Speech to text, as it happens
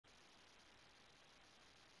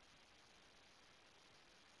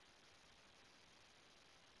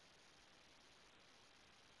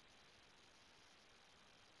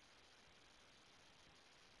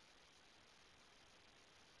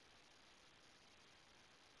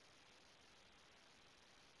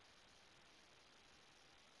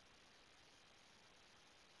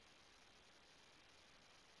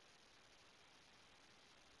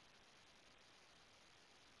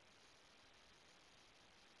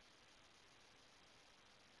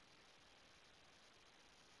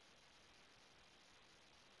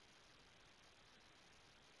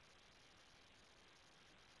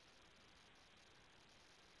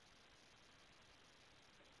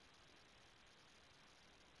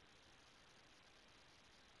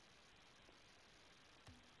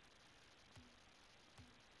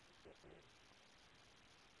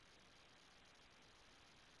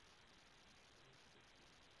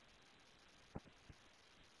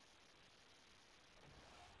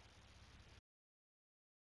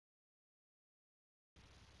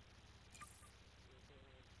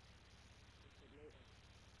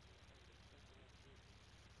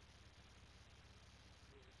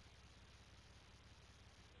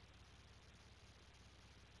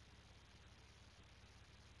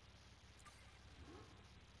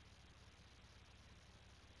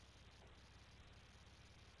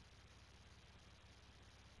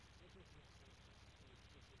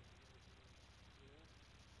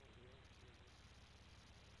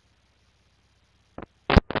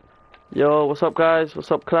Yo, what's up guys?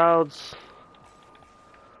 What's up Clouds?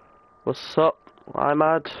 What's up? I'm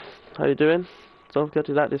Mad. How you doing? Don't forget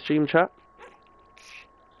to like the stream chat.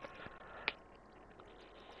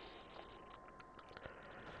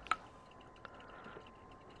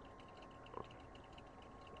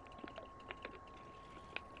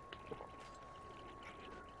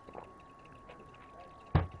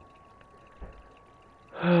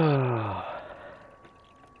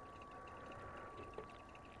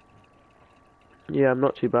 Yeah, I'm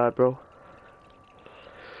not too bad, bro.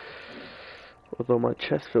 Although my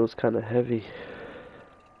chest feels kind of heavy.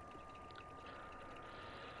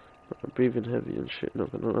 I'm breathing heavy and shit,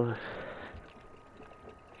 not gonna lie.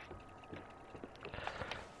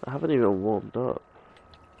 I haven't even warmed up.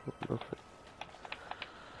 Nothing.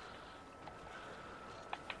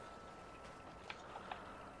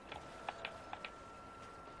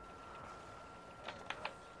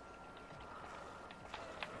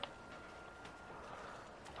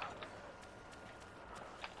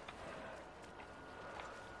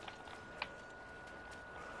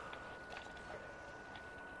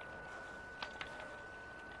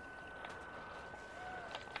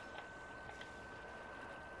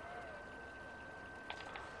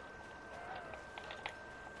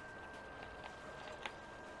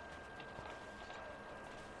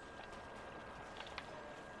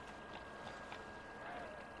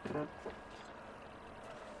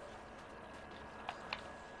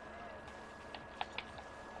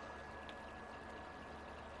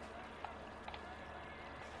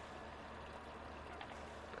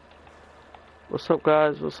 What's up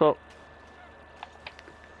guys? What's up?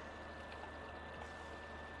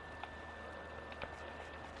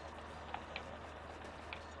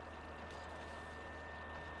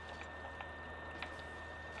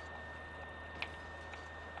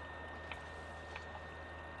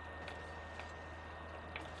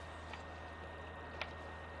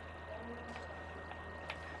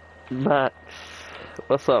 Max.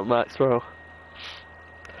 What's up Max, bro?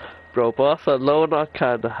 Bro, Barcelona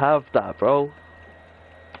can have that, bro.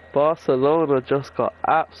 Barcelona just got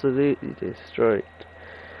absolutely destroyed.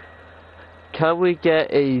 Can we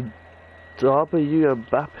get a W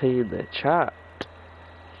Mbappe in the chat?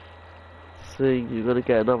 Saying you're gonna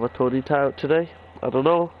get another Tony tout today? I don't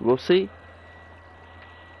know. We'll see.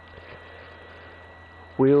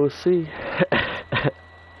 We'll see.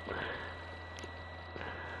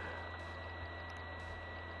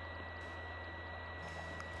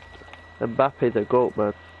 Mbappe the GOAT,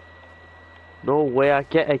 man. No way I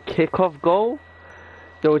get a kickoff goal?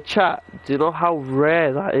 Yo, chat, do you know how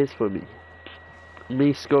rare that is for me?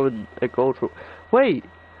 Me scoring a goal through. Wait!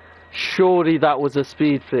 Surely that was a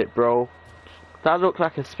speed flip, bro. That looked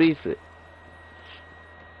like a speed flip.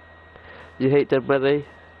 You hate Dembele?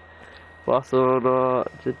 Barcelona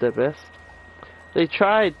did their best. They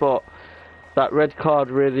tried, but that red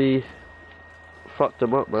card really fucked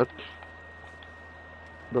them up, man.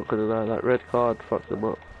 Not gonna lie, that red card fucked them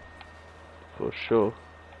up. For sure.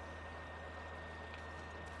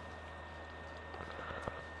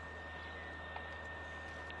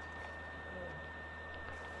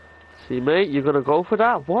 See, mate, you're gonna go for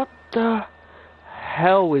that? What the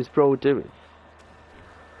hell is bro doing?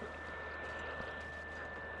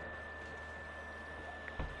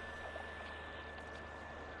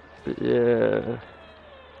 Yeah.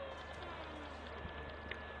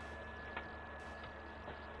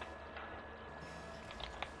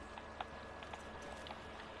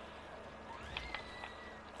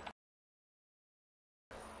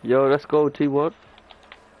 Yo, let's go T1.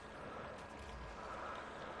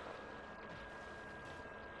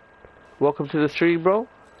 Welcome to the stream, bro.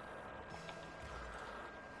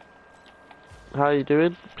 How you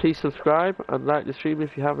doing? Please subscribe and like the stream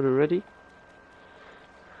if you haven't already.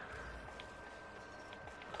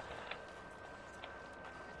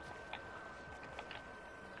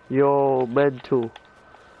 You're mental.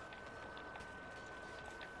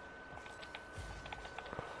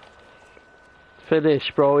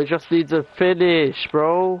 Finish, bro. It just needs a finish,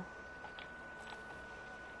 bro.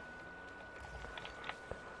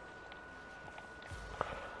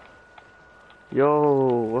 Yo,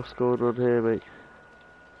 what's going on here, mate?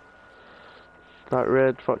 That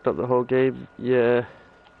red fucked up the whole game. Yeah,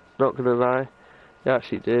 not gonna lie, it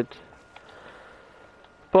actually did.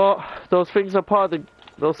 But those things are part of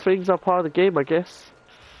the game, I guess.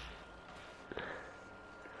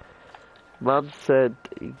 Man said,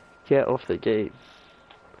 get off the game.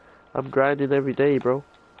 I'm grinding every day, bro.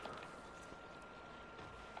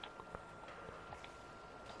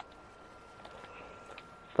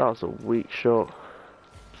 That was a weak shot.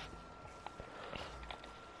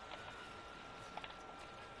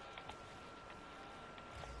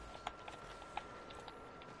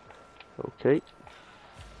 Okay.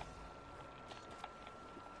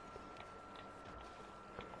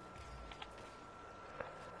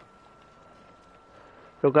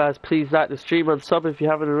 So guys, please like the stream and sub if you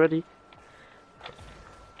haven't already.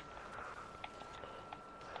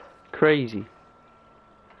 Crazy.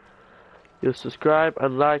 You'll subscribe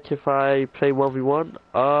and like if I play 1v1.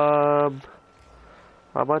 Am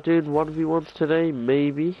I doing 1v1s today?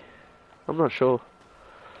 Maybe. I'm not sure.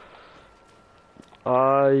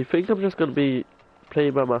 I think I'm just gonna be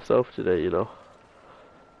playing by myself today, you know.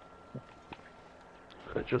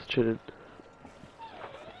 Just chilling.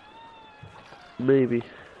 Maybe.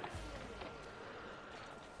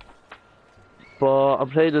 But I'm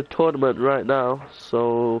playing a tournament right now,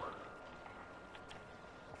 so...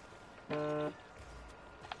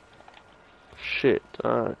 Shit,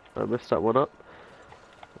 I messed that one up.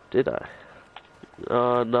 Did I?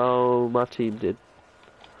 No, my team did.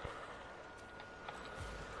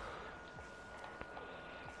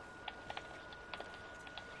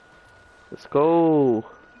 Let's go!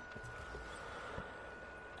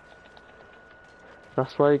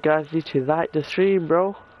 That's why you guys need to like the stream,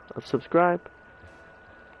 bro. And subscribe.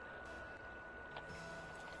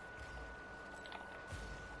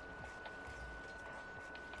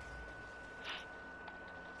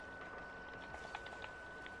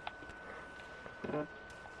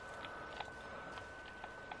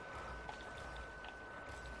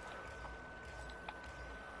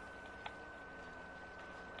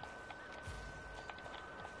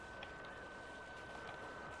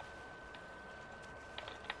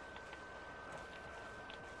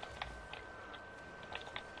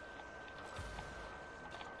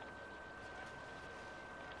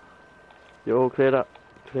 Yo, clear that.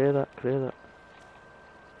 Clear that, clear that.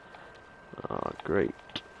 Ah, great.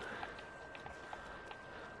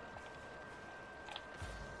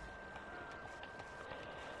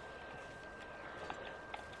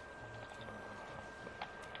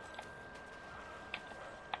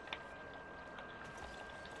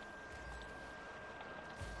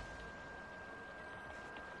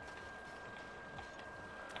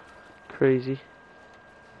 Crazy.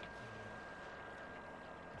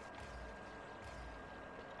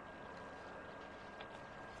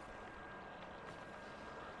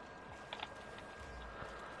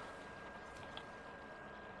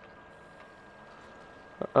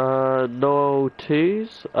 No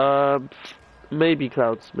twos. Maybe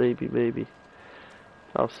clouds. Maybe.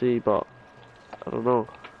 I'll see, but I don't know.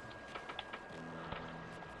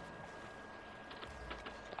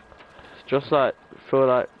 Just like feel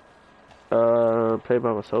like playing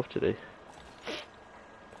by myself today.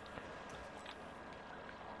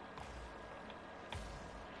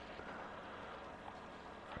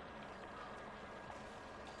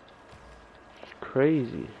 It's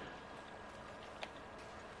crazy.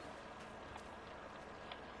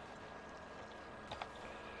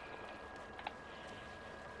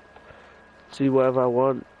 See whatever I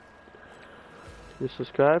want. You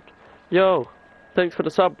subscribed? Yo, thanks for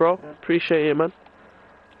the sub, bro. Appreciate it, man.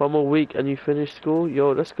 One more week and you finish school.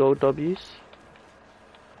 Yo, let's go, W's.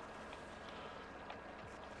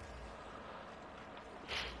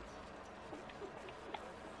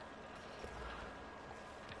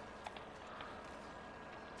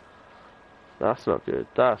 That's not good.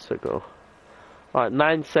 That's a go. Alright,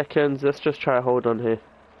 9 seconds. Let's just try hold on here.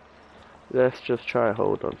 Let's just try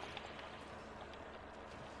hold on.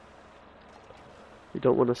 We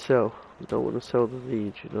don't want to sell. We don't want to sell the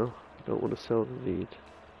lead, you know. We don't want to sell the lead.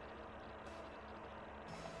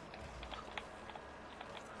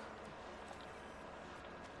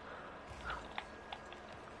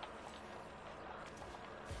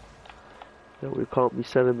 Yeah, we can't be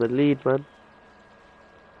selling the lead, man.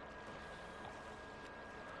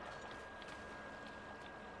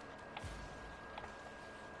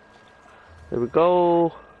 There we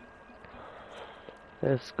go.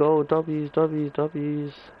 Let's go, W's.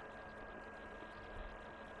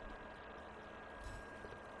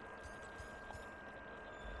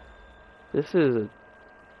 This is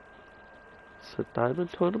it's a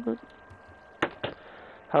diamond tournament?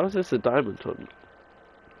 How is this a diamond tournament?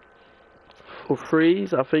 For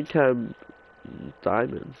freeze, I think I'm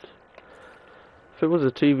diamond. If it was a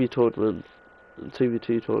 2v tournament,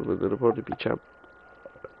 2v2 tournament, then I'd probably be champ.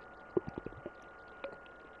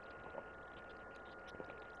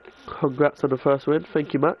 Congrats on the first win.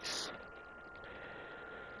 Thank you, Max.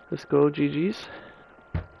 Let's go, GG's.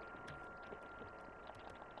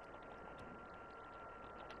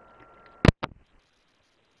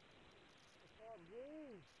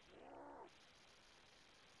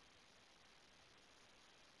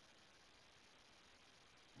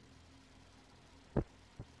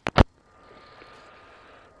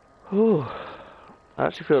 Ooh, I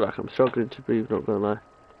actually feel like I'm struggling to breathe, not gonna lie.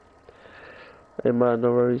 Hey man,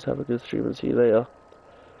 no worries, have a good stream and see you later.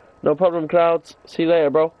 No problem, Clouds. See you later,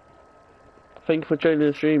 bro. Thank you for joining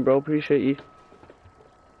the stream, bro. Appreciate you.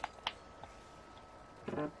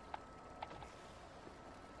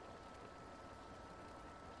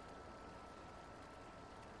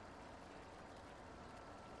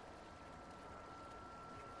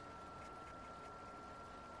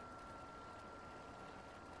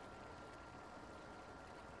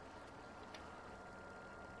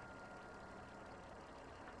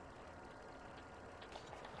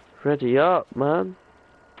 Ready up, man.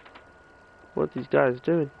 What are these guys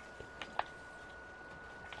doing?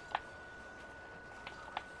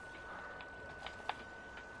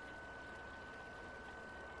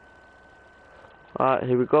 Alright,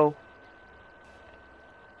 here we go.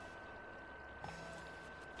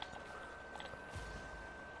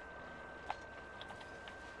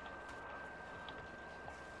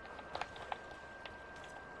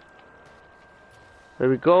 There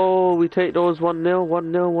we go. We take those 1-0,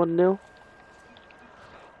 1-0, 1-0.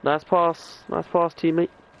 Nice pass, teammate.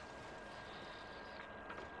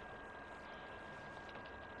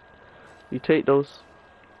 You take those.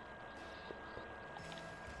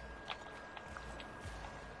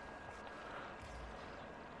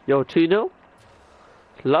 Yo, 2-0.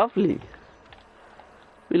 Lovely.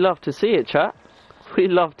 We love to see it, chat. We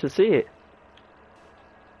love to see it.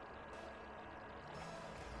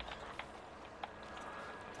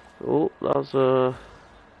 Oh, that was a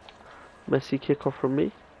messy kickoff from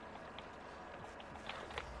me.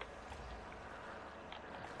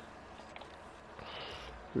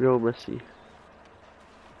 Real messy.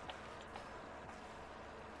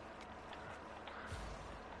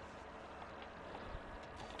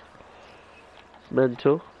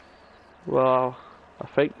 Mental. Well, I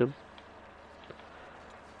faked them.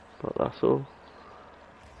 But that's all.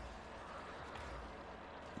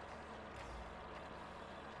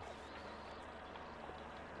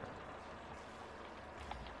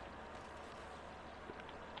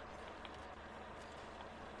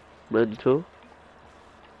 Mental.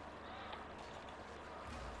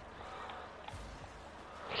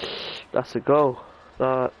 That's a goal.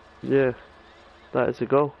 Yeah, that is a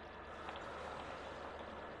goal.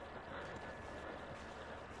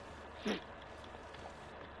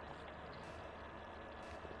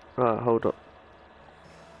 Right, hold up.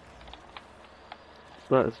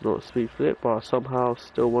 That is not a speed flip, but I somehow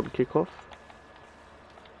still want kickoff.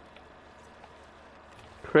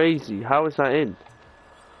 Crazy, how is that in?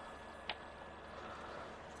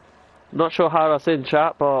 Not sure how that's in,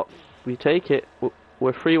 chat, but we take it.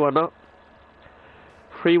 We're 3-1 up.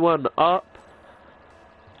 3-1 up.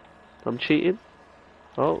 I'm cheating.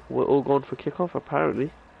 Oh, we're all going for kickoff,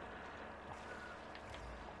 apparently.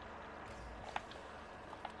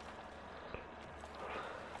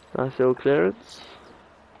 Nice little clearance.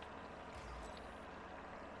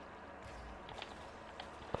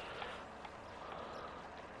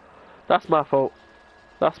 That's my fault.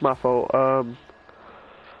 That's my fault.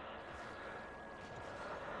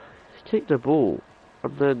 Kick the ball,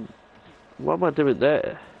 and then what am I doing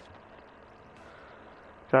there?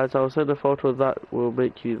 Guys, I'll send a photo of that will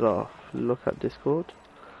make you laugh. Look at Discord.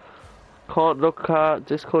 Can't look at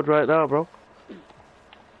Discord right now, bro.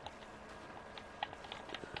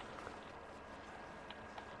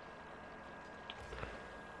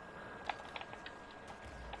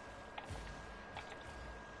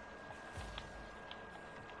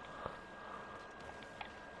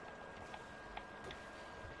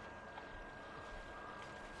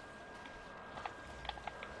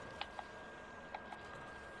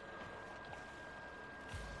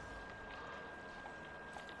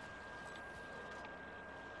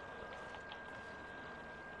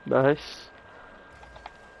 Nice.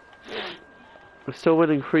 We're still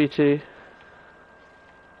winning 3-2,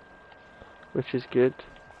 which is good.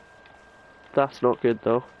 That's not good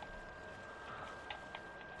though.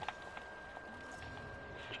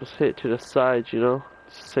 Just hit it to the side, you know.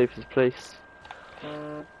 It's the safest place.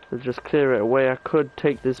 And just clear it away. I could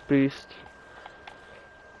take this boost.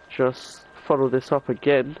 Just follow this up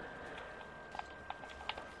again.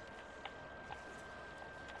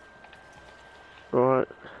 Alright.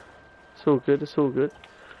 It's all good, it's all good.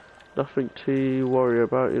 Nothing to worry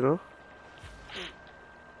about, you know.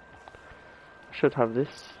 Should have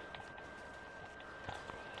this.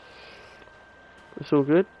 It's all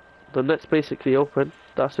good. The net's basically open.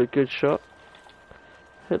 That's a good shot.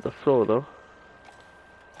 Hit the floor though.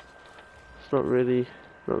 It's not really,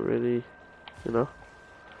 you know.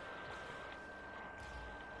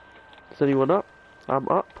 Is anyone up? I'm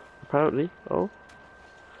up, apparently. Oh.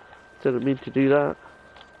 Didn't mean to do that.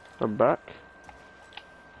 I'm back.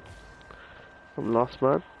 I'm lost,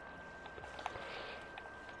 man.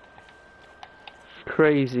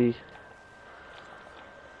 Crazy.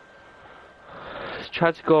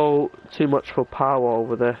 Tried to go too much for power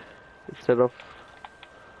over there instead of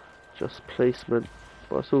just placement.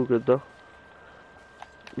 But it's all good though.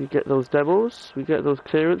 We get those demos, we get those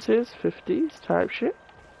clearances, 50s type shit.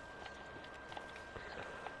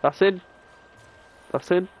 That's in. That's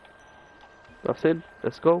in. That's in.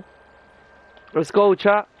 Let's go. Let's go,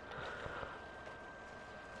 chat.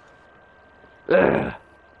 Ugh.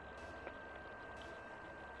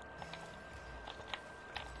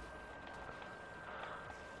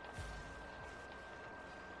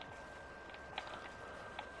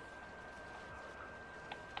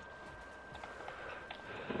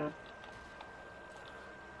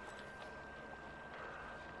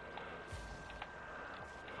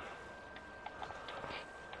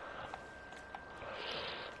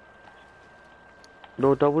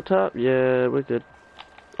 No double tap? Yeah, we're good.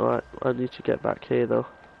 Alright, I need to get back here though.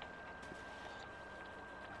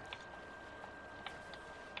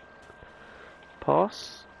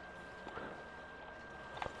 Pass.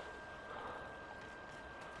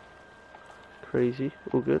 Crazy.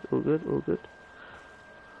 All good, all good, all good.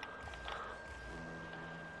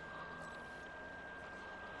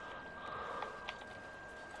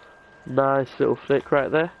 Nice little flick right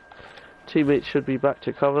there. Teammates should be back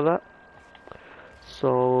to cover that.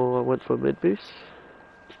 So I went for mid boost.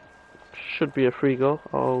 Should be a free goal.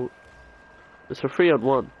 Oh, it's a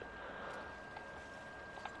 3-on-1.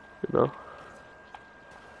 You know.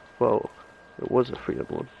 Well, it was a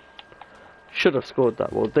 3-on-1. Should have scored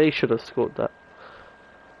that. Well, they should have scored that.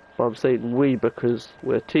 But I'm saying we because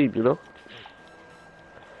we're a team, you know.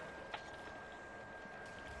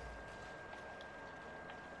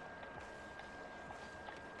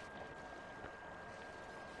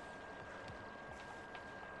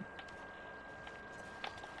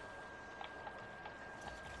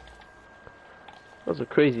 That was a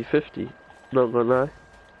crazy 50. Not gonna lie.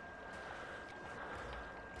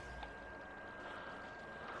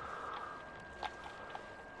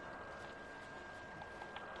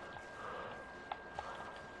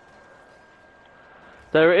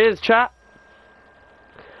 There it is, chat.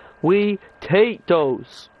 We take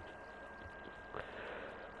those.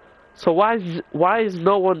 So why is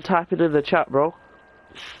no one typing in the chat, bro?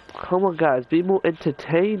 Come on, guys, be more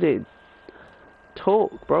entertaining.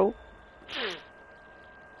 Talk, bro.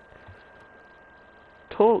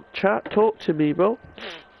 Talk, chat. Talk to me, bro.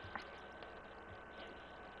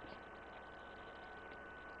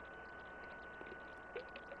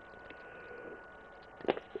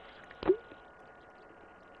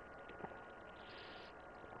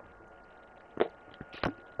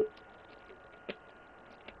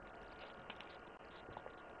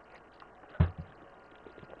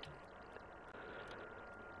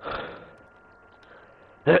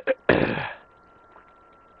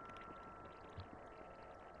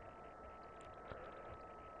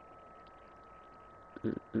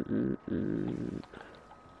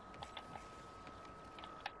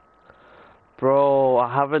 Bro,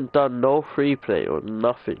 I haven't done no free play or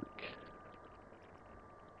nothing.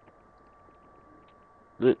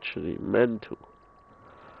 Literally mental.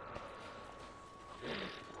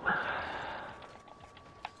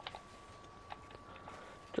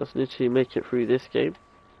 Just literally make it through this game.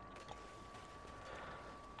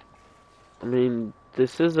 I mean,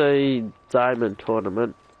 this is a diamond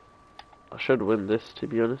tournament. I should win this, to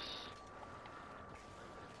be honest.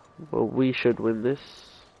 Well, we should win this.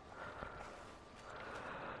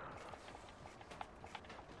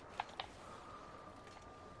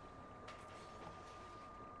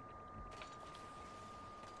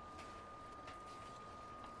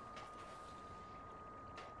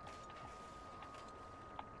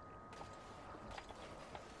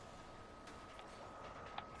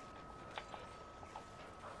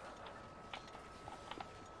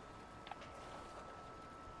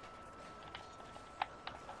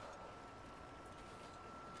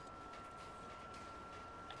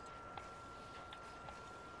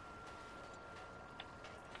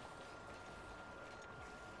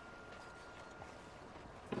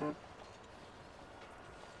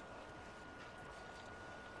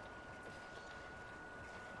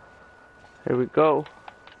 Here we go.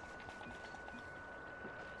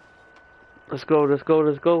 Let's go, let's go,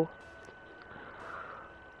 let's go.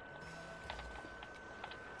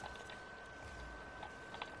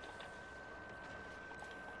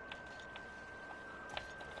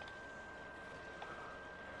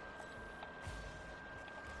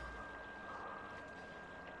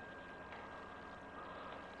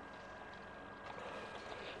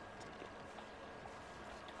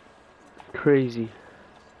 crazy.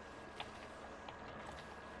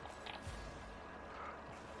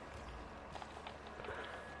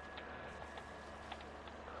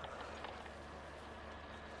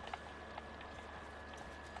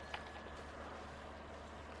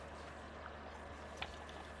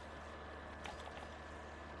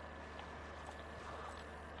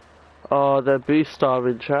 Oh, they're boost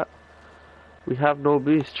starving, chat. We have no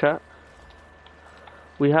boost, chat.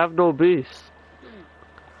 We have no boost.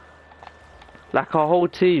 Like our whole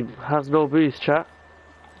team has no boost, chat.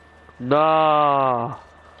 Nah.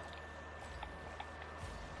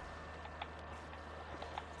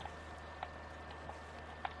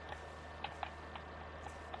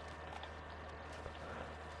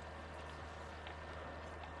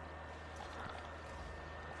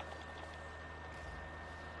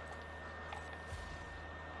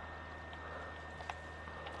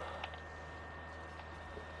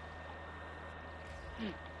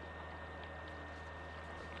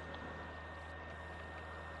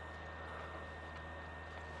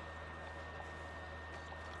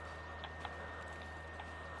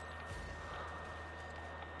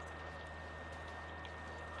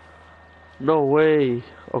 No way.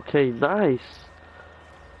 Okay, nice.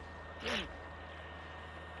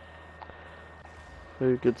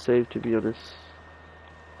 Very good save, to be honest.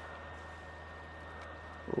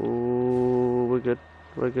 Oh, we're good.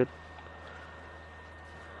 We're good.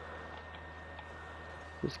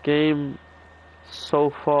 This game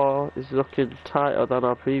so far is looking tighter than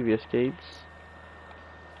our previous games.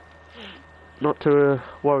 Not to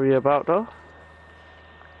worry about though.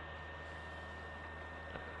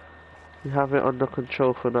 We have it under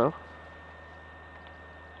control for now.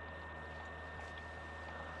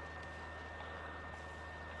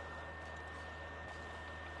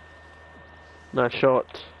 Nice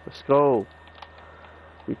shot. Let's go.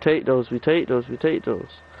 We take those, we take those, we take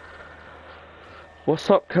those. What's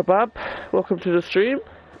up, Kebab? Welcome to the stream.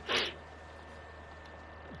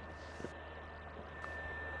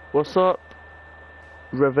 What's up,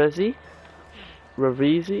 Ravezi?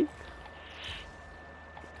 Ravezi?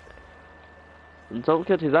 And don't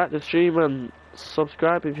forget to like the stream and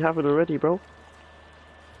subscribe if you haven't already, bro.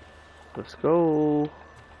 Let's go.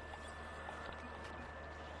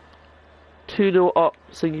 2-0 up,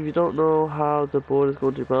 so if you don't know how the ball is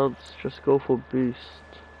going to bounce, just go for boost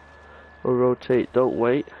or rotate, don't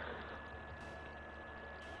wait.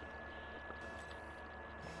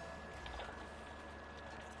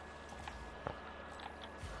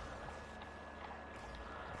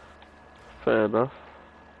 Fair enough.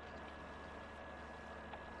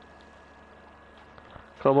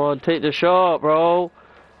 Come on, take the shot, bro.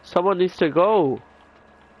 Someone needs to go.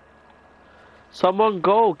 Someone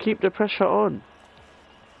go, keep the pressure on.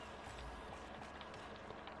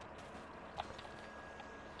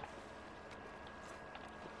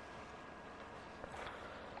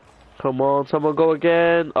 Come on, someone go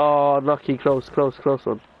again. Oh, lucky, close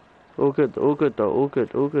one. All good though, all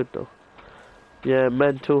good though. Yeah,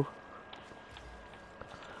 mental.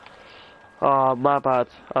 Oh, my bad.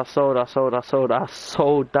 I sold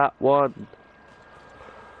that one.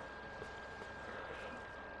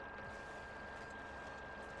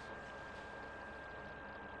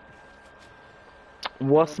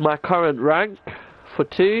 What's my current rank? For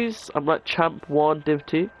twos, I'm at Champ 1 Div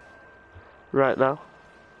 2 right now.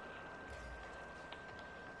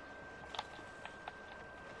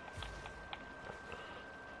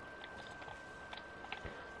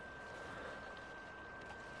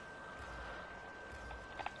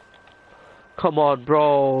 Come on,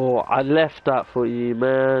 bro. I left that for you,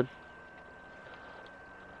 man.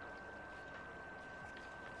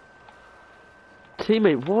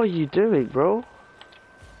 Teammate, what are you doing, bro?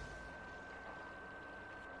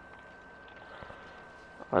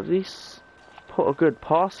 At least put a good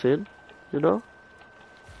pass in, you know?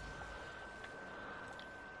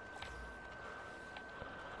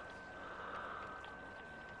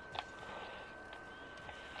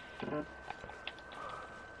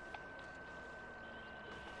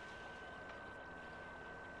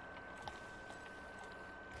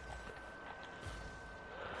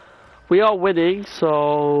 We are winning,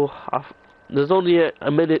 so there's only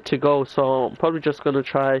a minute to go, so I'm probably just gonna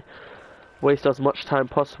try waste as much time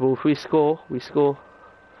possible. If we score, we score.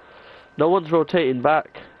 No one's rotating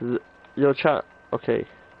back. Yo, chat. Okay,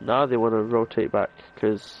 now they want to rotate back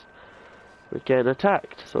because we're getting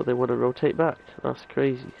attacked, so they want to rotate back. That's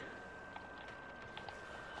crazy.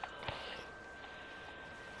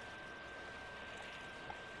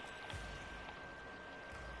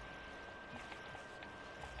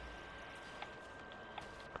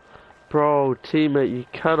 Bro, teammate, you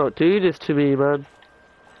cannot do this to me, man.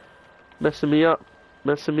 Messing me up.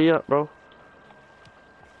 Messing me up, bro.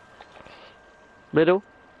 Middle.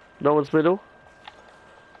 No one's middle.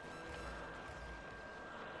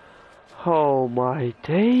 Oh my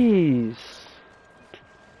days.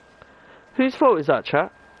 Whose fault is that,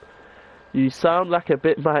 chat? You sound like a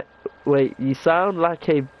bit Wait, you sound like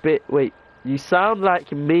a bit... Wait, you sound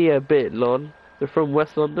like me a bit, Lon. You're from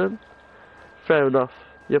West London? Fair enough.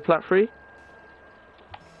 You're plat 3?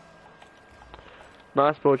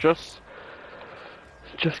 Nice, bro. Just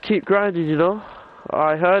keep grinding, you know?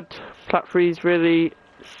 I heard plat 3 is really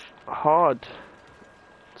hard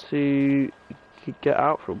to get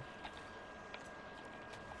out from.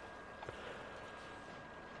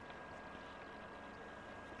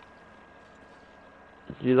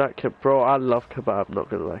 You like kebab? Bro, I love kebab, not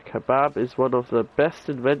gonna lie. Kebab is one of the best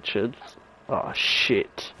inventions. Oh,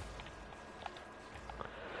 shit.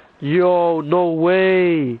 Yo, no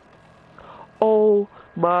way. Oh,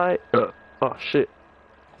 my... oh, shit.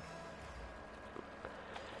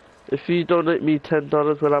 If you donate me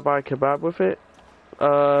 $10, will I buy a kebab with it?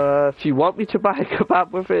 If you want me to buy a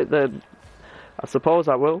kebab with it, then I suppose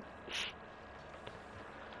I will.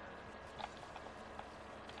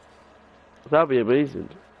 That'd be amazing,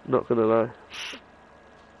 not gonna lie.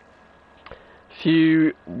 If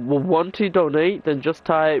you want to donate, then just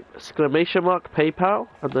type !PayPal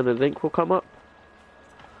and then a link will come up.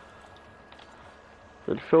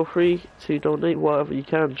 And feel free to donate whatever you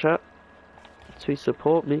can, chat, to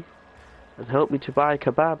support me and help me to buy a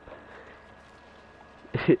kebab.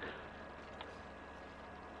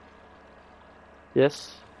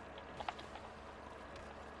 Yes.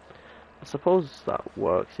 I suppose that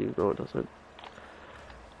works even though it doesn't.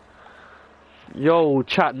 Yo,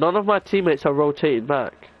 chat, none of my teammates are rotating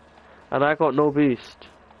back. And I got no boost.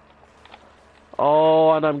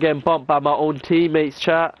 Oh, and I'm getting bumped by my own teammates,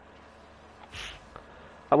 chat.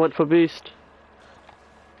 I went for boost.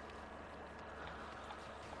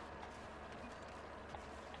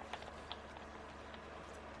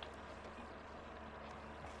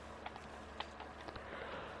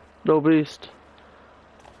 No boost.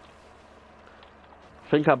 I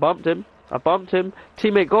think I bumped him. I bumped him.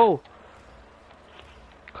 Teammate, go!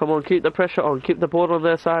 Come on, keep the pressure on. Keep the board on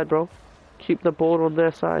their side, bro. Keep the board on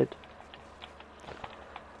their side.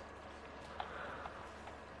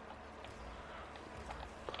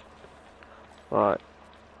 Alright.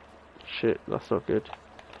 Shit, that's not good.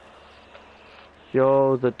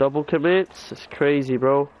 Yo, the double commits? It's crazy,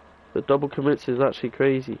 bro. The double commits is actually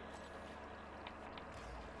crazy.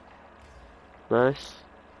 Nice.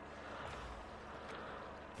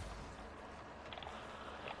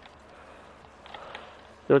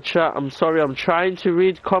 Yo, chat, I'm sorry, I'm trying to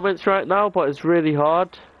read comments right now, but it's really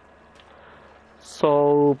hard.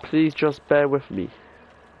 So, please just bear with me.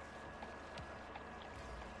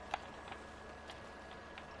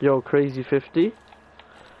 Yo, crazy 50.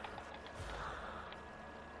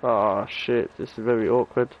 Ah, shit, this is very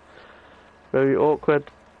awkward. Very awkward.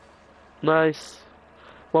 Nice.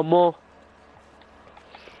 One more.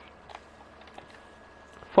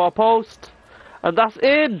 Far post. And that's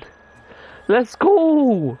in! Let's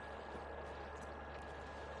go!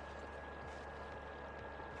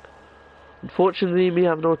 Unfortunately, me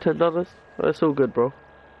have no $10. But it's all good, bro.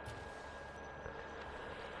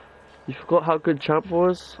 You forgot how good Champ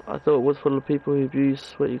was? I thought it was full of people who abuse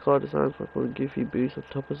sweaty card designs like one goofy boost on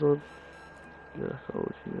top of someone. Yeah, I can't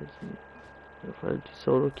wait for you guys to see. If I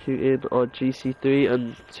solo queue in or GC3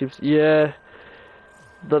 and yeah,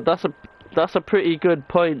 that's a pretty good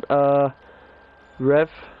point, Rev.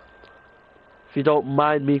 If you don't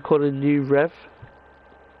mind me calling you Rev.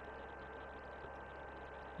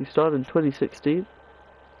 You started in 2016,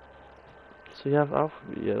 so you have Alpha.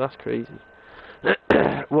 Yeah, that's crazy.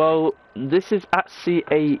 Well, this is actually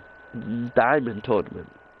a diamond tournament,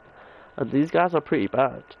 and these guys are pretty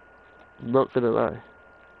bad. I'm not gonna lie.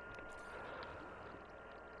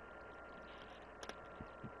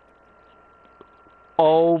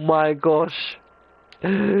 Oh my gosh!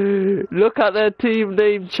 Look at their team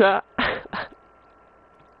name, chat.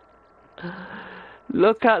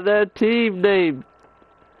 Look at their team name.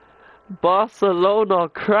 Barcelona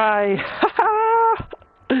cry.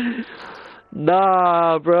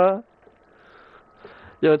 Nah, bruh.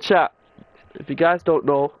 Yo, chat. If you guys don't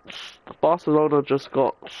know, Barcelona just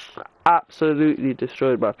got absolutely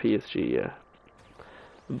destroyed by PSG, yeah.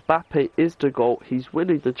 Mbappe is the GOAT. He's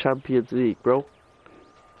winning the Champions League, bro.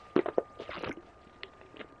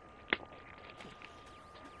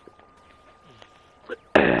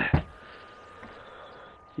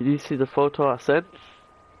 Did you see the photo I sent?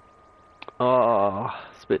 Oh,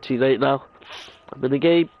 it's a bit too late now. I'm in the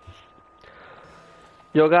game.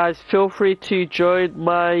 Yo guys, feel free to join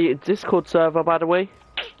my Discord server, by the way.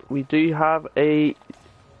 We do have a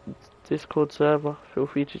Discord server. Feel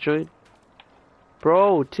free to join.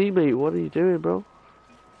 Bro, teammate, what are you doing, bro?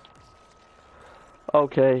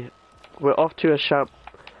 Okay, we're off to a shop.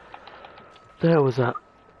 There was that.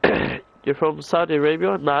 You're from Saudi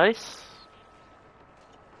Arabia? Nice.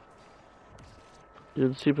 You're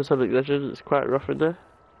in Supersonic Legend, it's quite rough in there.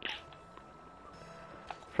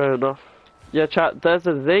 Fair enough. Yeah, chat, there's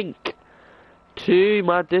a link to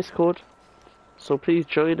my Discord, so please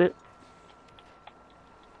join it.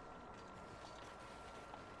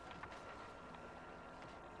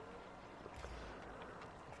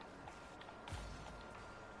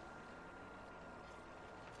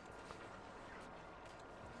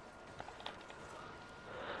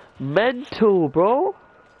 Mental, bro.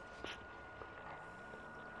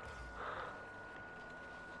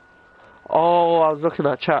 Oh, I was looking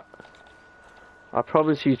at chat. I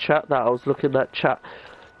promise you, chat, that I was looking at chat.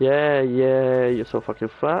 Yeah, you're so fucking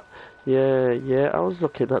fat. Yeah, I was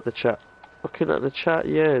looking at the chat. Looking at the chat,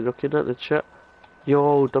 yeah, looking at the chat.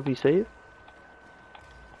 Yo, W save.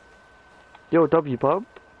 Yo, W bump.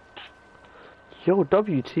 Yo,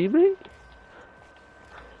 W teammate.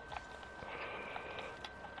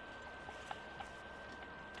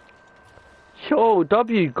 Yo,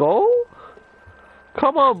 W goal.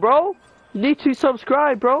 Come on, bro. You need to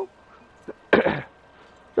subscribe, bro.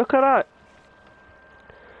 Look at that.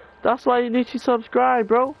 That's why you need to subscribe,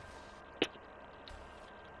 bro.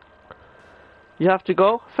 You have to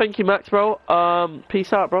go. Thank you, Max, bro.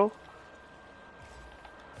 Peace out, bro.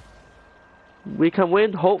 We can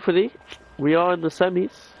win, hopefully. We are in the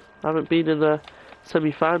semis. I haven't been in the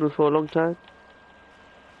semi-finals for a long time.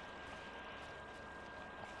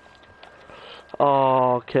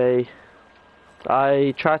 Oh, okay.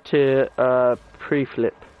 I tried to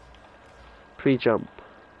pre-flip. Pre-jump.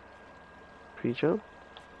 Pre-jump?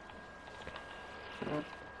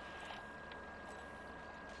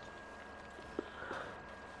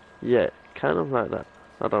 Yeah, kind of like that.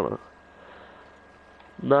 I don't know.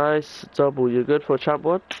 Nice double. You're good for a champ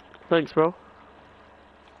one? Thanks, bro.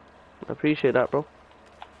 I appreciate that, bro.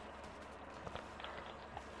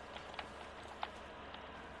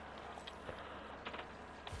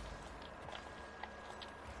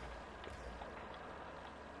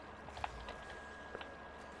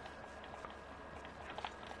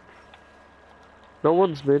 No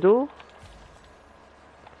one's middle?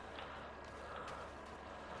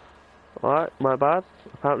 Alright, my bad.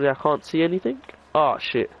 Apparently I can't see anything. Oh,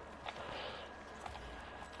 shit.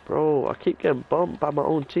 Bro, I keep getting bumped by my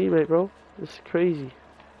own teammate, bro. This is crazy.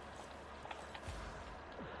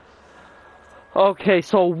 Okay,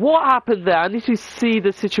 so what happened there? I need to see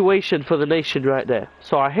the situation for the nation right there.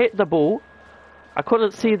 So I hit the ball. I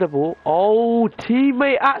couldn't see the ball. Oh,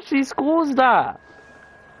 teammate actually scores that.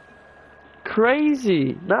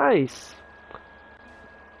 Crazy. Nice.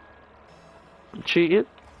 Cheating.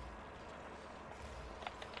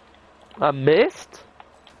 I missed.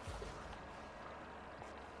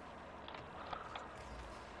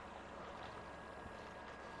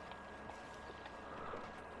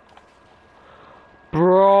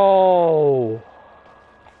 Bro.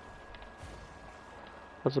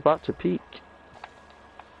 I was about to peek.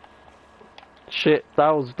 Shit, that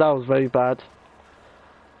was very bad.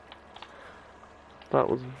 That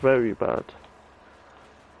was very bad.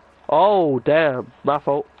 Oh, damn. My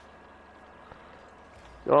fault.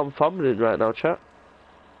 Yo, I'm fumbling right now, chat.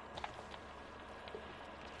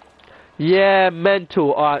 Yeah,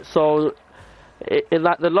 mental. Alright, so in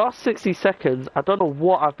like the last 60 seconds, I don't know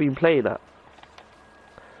what I've been playing at.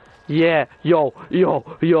 Yeah, yo,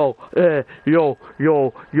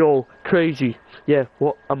 crazy. Yeah,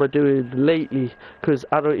 what am I doing lately? Because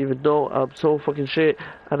I don't even know. I'm so fucking shit,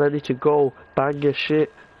 and I need to go bang your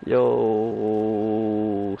shit.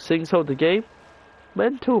 Yo, Sing sold the game.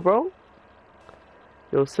 Mental, bro.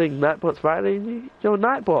 Yo, Sing, Nightbot's violating you. Yo,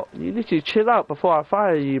 Nightbot, you need to chill out before I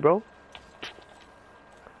fire you, bro.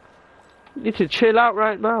 You need to chill out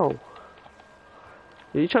right now.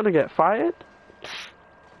 Are you trying to get fired?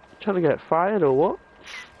 Trying to get fired or what?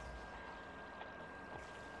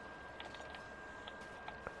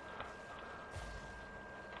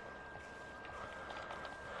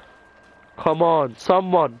 Come on,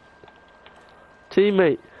 someone.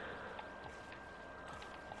 Teammate.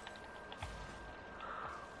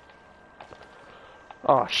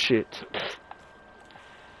 Oh shit.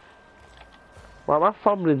 Why am I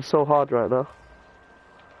fumbling so hard right now?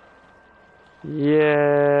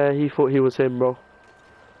 Yeah, he thought he was him, bro.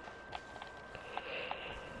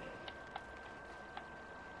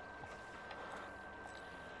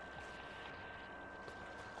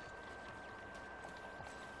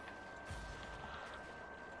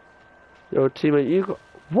 Yo, teammate, you got...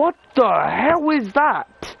 What the hell is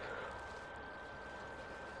that?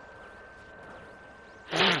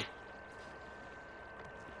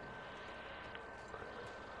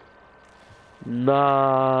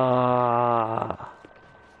 Nah.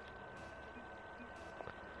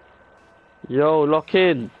 Yo, lock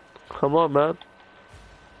in. Come on, man.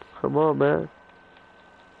 Come on, man.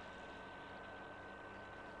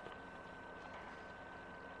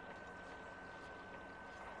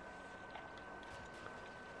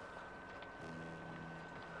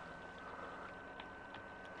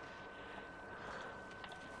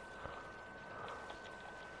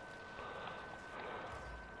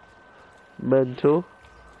 Mental.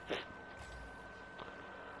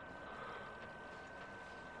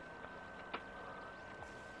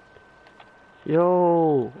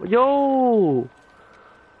 Yo, yo.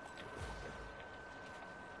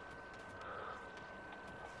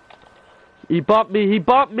 He bumped me, he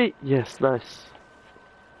bumped me. Yes, nice.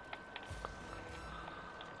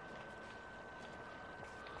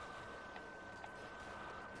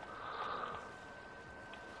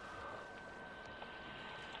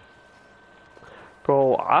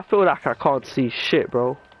 Bro, I feel like I can't see shit,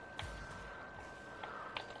 bro.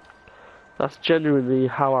 That's genuinely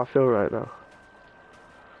how I feel right now.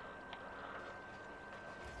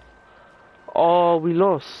 Oh, we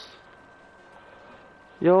lost.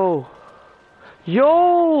 Yo.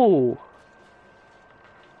 Yo!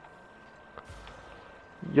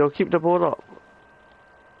 Yo, keep the ball up.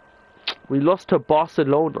 We lost to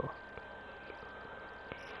Barcelona.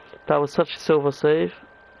 That was such a silver save.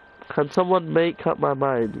 Can someone make up my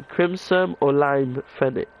mind? Crimson or Lime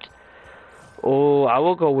Fennec? Oh, I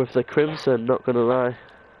will go with the Crimson, not gonna lie.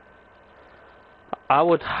 I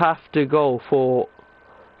would have to go for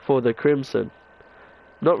the Crimson.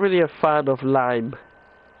 Not really a fan of Lime.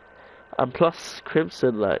 And plus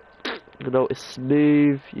Crimson, like, you know, it's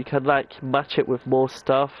smooth. You can like match it with more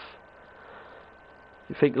stuff.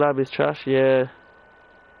 You think Lime is trash? Yeah.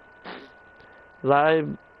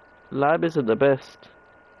 Lime isn't the best.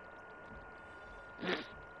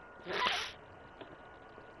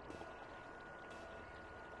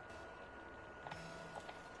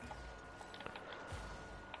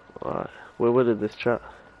 Alright, we're winning this chat.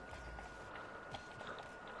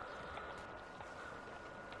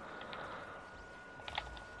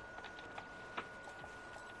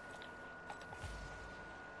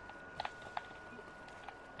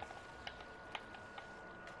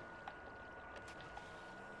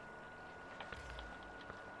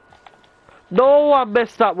 No, I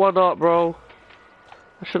messed that one up, bro.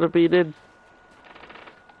 I should have been in.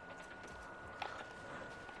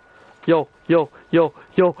 Yo, yo, yo,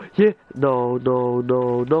 yo, yeah. No, no,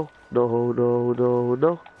 no, no, no, no, no,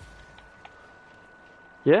 no.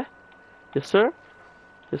 Yeah? Yes, sir?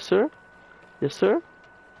 Yes, sir? Yes, sir?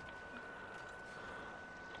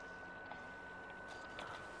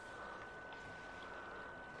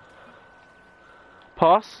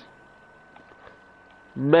 Pass.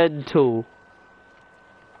 Mental.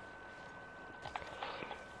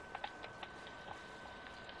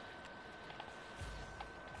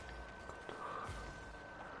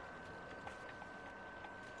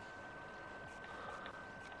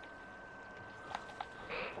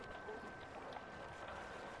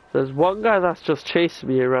 There's one guy that's just chasing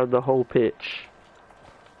me around the whole pitch.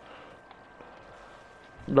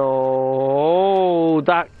 No,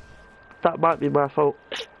 that might be my fault.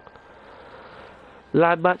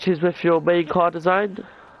 Land matches with your main car design.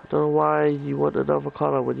 I don't know why you want another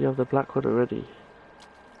colour when you have the black one already.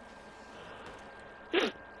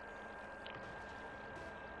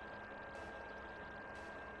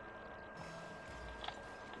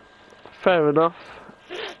 Fair enough.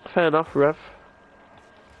 Fair enough, Rev.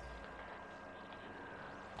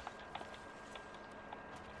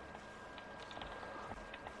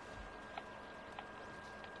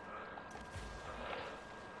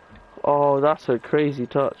 Oh, that's a crazy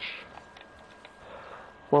touch.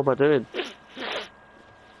 What am I doing?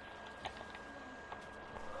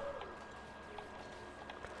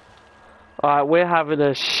 Alright, we're having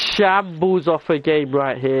a shambles of a game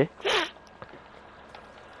right here.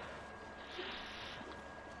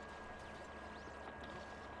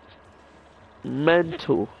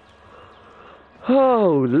 Mental.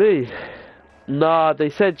 Holy. Nah, they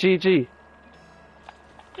said GG.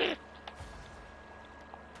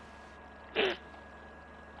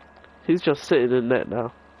 He's just sitting in net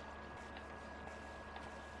now.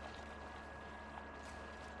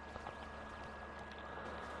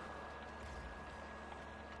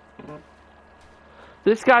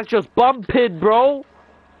 This guy's just bumping, bro.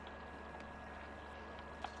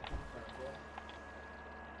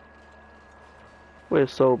 We're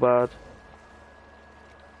so bad.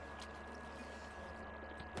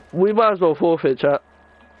 We might as well forfeit, chat.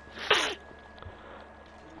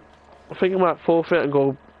 I think I might forfeit and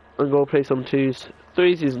go play some twos.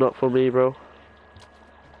 Threes is not for me, bro.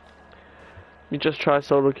 You just try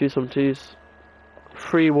solo queue some twos.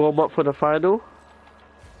 Free warm up for the final.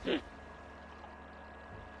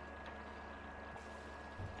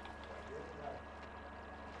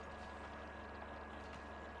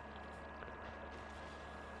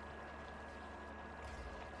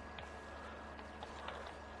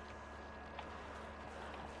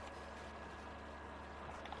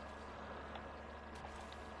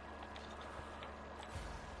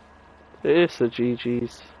 It's the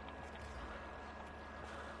GG's.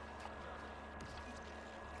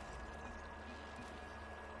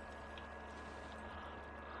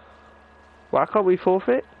 Why can't we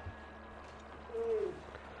forfeit?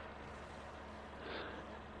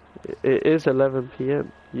 It is 11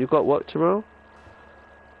 PM. You got work tomorrow?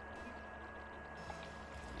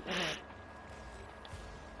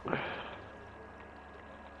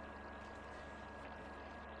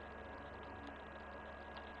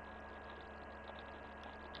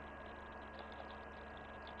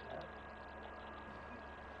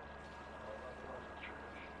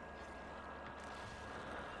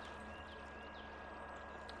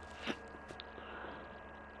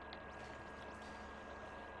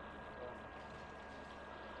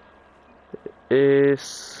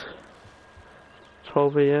 It's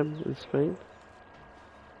 12 AM in Spain.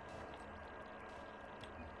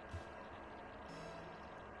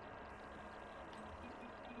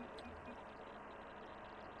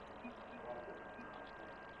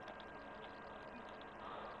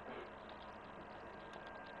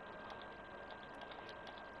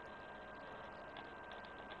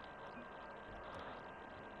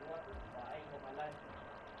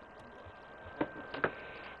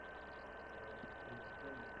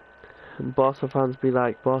 And Barca fans be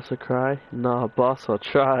like, Barca cry? Nah, Barca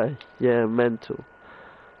try. Yeah, mental.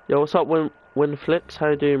 Yo, what's up, Win Flips? How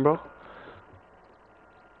you doing, bro?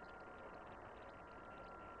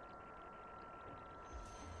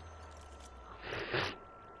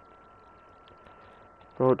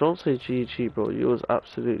 Bro, don't say GG, bro. You was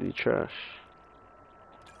absolutely trash.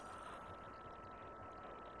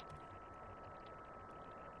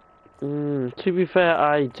 To be fair,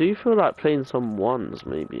 I do feel like playing some ones,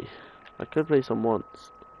 maybe. I could play some ones.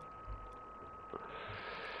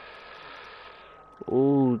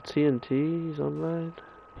 Ooh, TNT's online.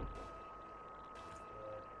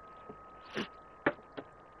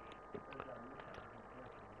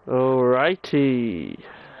 Alrighty.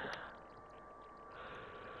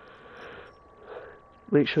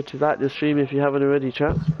 Make sure to like the stream if you haven't already,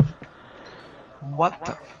 chat. What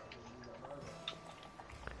the?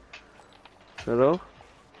 Hello?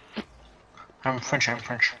 I'm French, I'm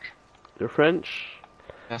French. You're French?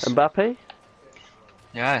 Yes. Mbappe?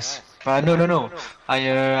 Yes. But no.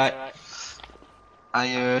 I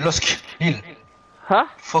lost Lille. Huh?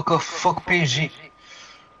 Fuck off, fuck PSG.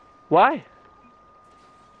 Why?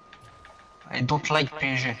 I don't like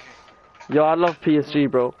PSG. Yo, I love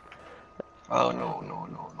PSG, bro. Oh no.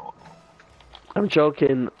 I'm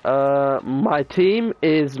joking. My team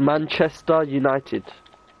is Manchester United.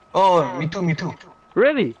 Oh, me too.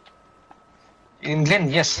 Really?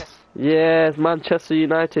 England, yes. Yes, Manchester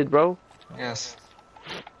United, bro. Yes.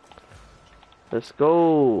 Let's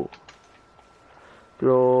go.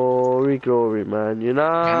 Glory, man.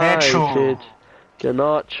 United.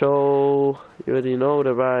 Garnacho. You already know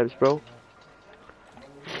the vibes, bro.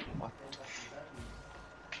 What?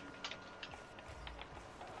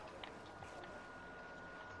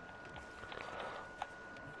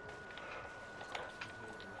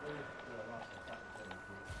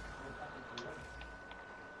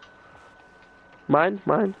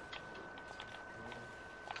 Mine.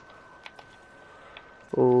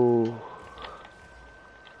 Oh.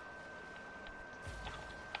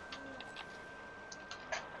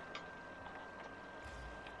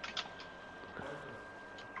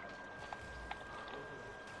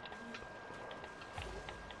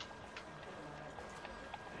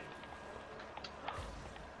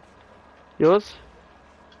 Yours?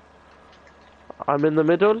 I'm in the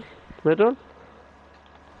middle.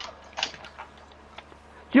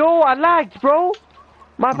 Yo, I lagged, bro.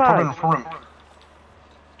 My bad. No problem.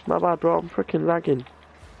 My bad, bro. I'm freaking lagging.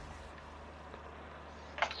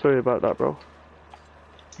 Sorry about that, bro.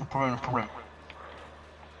 No problem.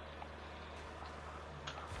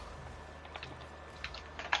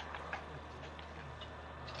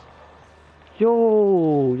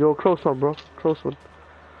 Yo, close one, bro. Close one.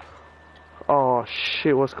 Oh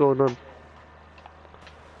shit, what's going on?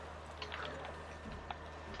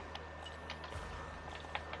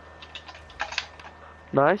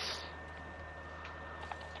 Nice.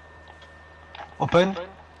 Open.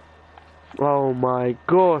 Oh my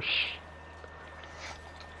gosh.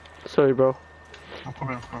 Sorry, bro. No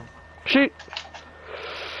problem, no problem. Shoot.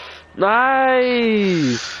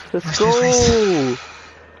 Nice. Let's Nice, go. nice,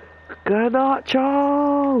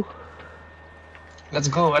 Garnacho. Let's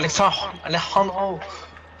go, Alejandro.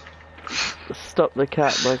 Stop the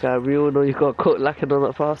cat, my guy. We all know you got caught lacking on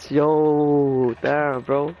that fast. Yo, damn,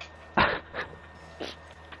 bro.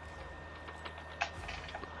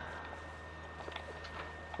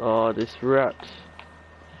 Oh, this rat.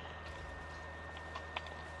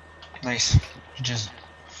 Nice. Just.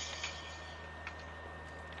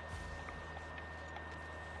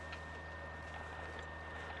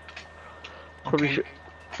 Probably Okay. should.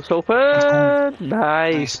 It's open. Let's go.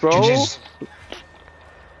 Nice, bro. GG's.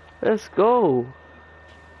 Let's go.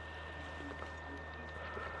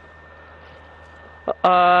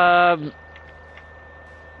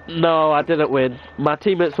 No, I didn't win. My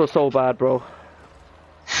teammates were so bad, bro.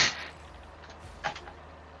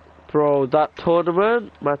 Bro, that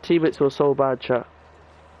tournament, my teammates were so bad, chat.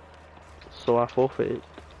 So I forfeited.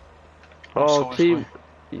 Oh, So team.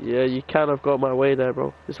 Yeah, you kind of got my way there,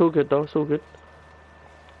 bro. It's all good, though. It's all good.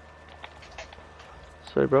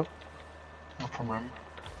 Sorry, bro. No problem.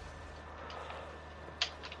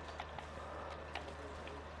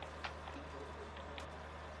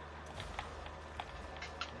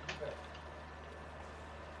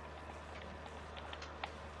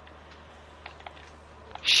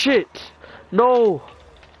 Shit! No!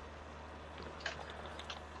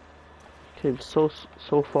 Came so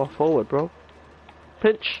far forward, bro.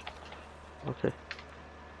 Pinch. Okay.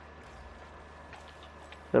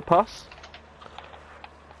 The pass.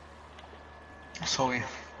 Sorry.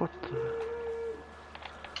 What the?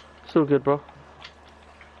 So good, bro.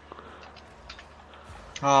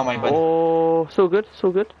 Ah, my bad. Oh, so good,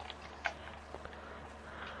 so good.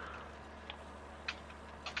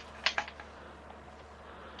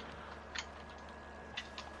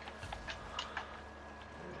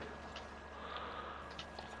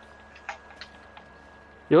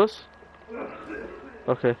 Yours?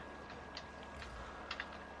 Okay.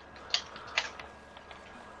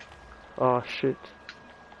 Oh shit.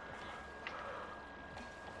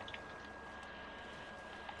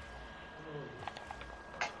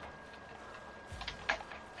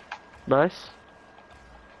 Nice.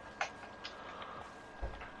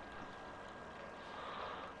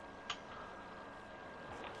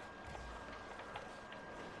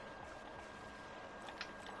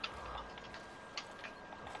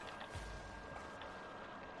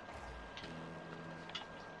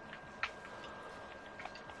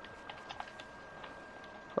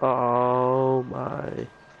 Oh my.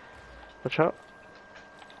 Watch out.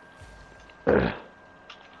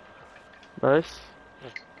 Nice.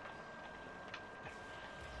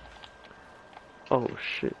 Oh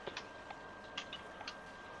shit.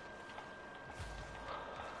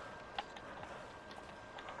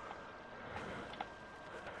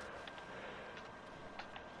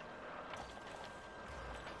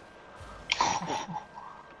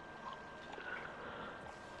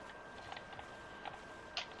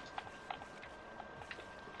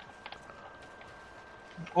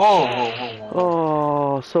 Whoa, whoa, whoa, whoa,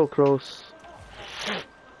 whoa. Oh, so close.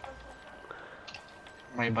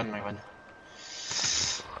 My bad, my bad.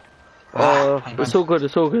 Oh, My it's bad. all good,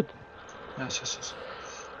 it's all good. Yes, yes, yes.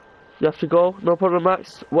 You have to go, no problem,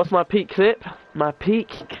 Max. What's my peak clip? My peak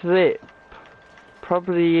clip.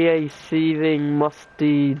 Probably a seething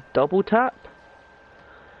musty double tap.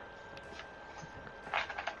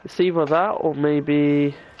 It's either that or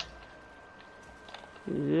maybe,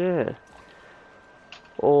 yeah.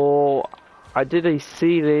 Or I did a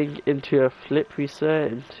seething into a flip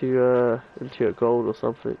reset into a gold or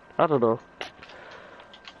something. I don't know.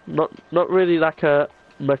 Not really like a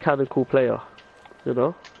mechanical player, you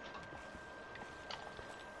know.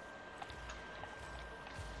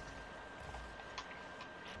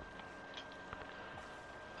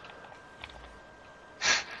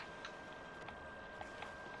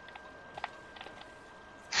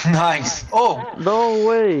 Nice. Oh, No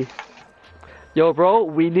way. Yo, bro,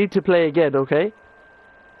 we need to play again, okay?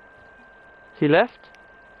 He left.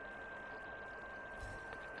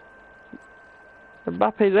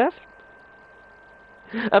 Mbappe left.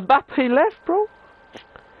 Mbappe left, bro.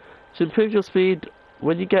 To improve your speed,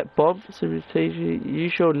 when you get bumped, simultaneously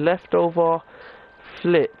use your leftover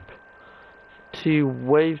flip to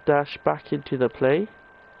wave dash back into the play.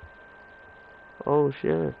 Oh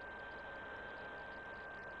shit.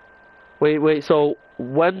 Wait, so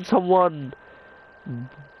when someone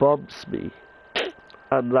bumps me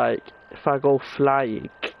and like If I go flying,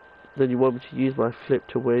 then you want me to use my flip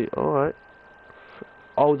to wait. Alright.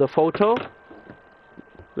 Oh, the photo?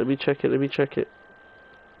 Let me check it, let me check it.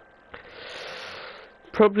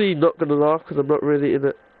 Probably not gonna laugh because I'm not really in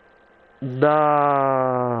it.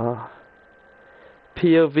 Nah.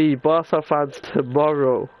 POV, Barca fans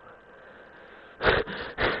tomorrow.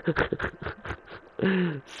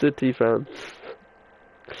 City fans.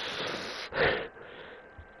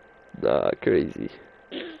 Nah, crazy.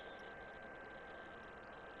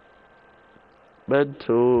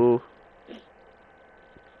 Mental.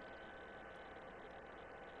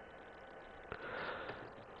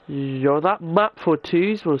 Yo, that map for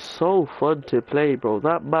twos was so fun to play, bro.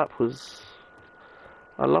 That map was...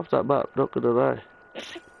 I love that map, not gonna lie.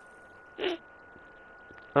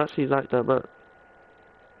 I actually like that map.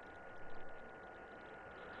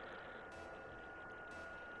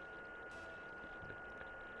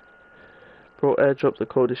 Bro, airdrop the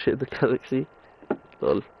coldest shit in the galaxy.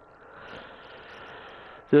 Lol.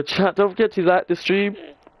 Yo, chat, don't forget to like the stream.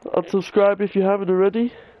 Unsubscribe if you haven't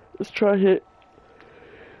already. Let's try hit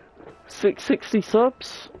 660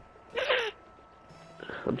 subs.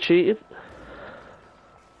 I'm cheating.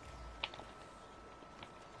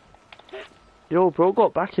 Yo, bro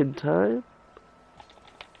got back in time.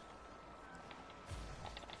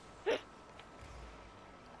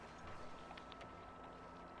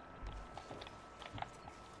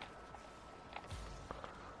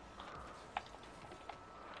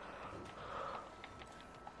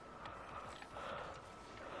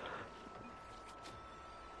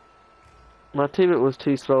 My teammate was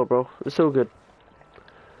too slow, bro. It's all good.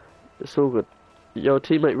 It's all good. Yo,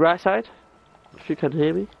 teammate, right side? If you can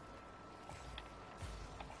hear me.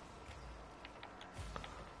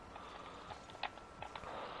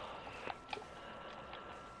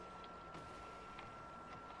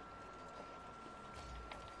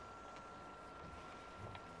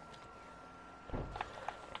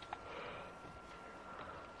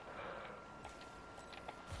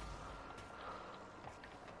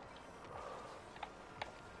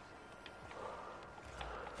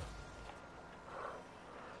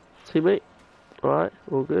 Teammate. Alright,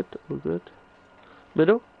 all good, all good.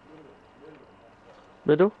 Middle?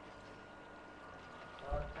 Middle?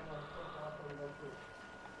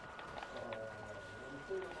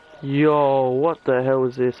 Yo, what the hell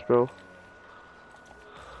is this, bro?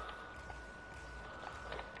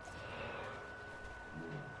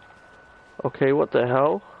 Okay, what the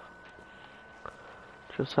hell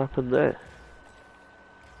just happened there?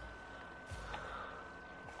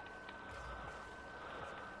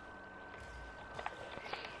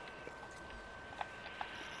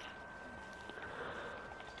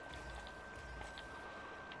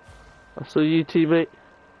 I saw you, teammate.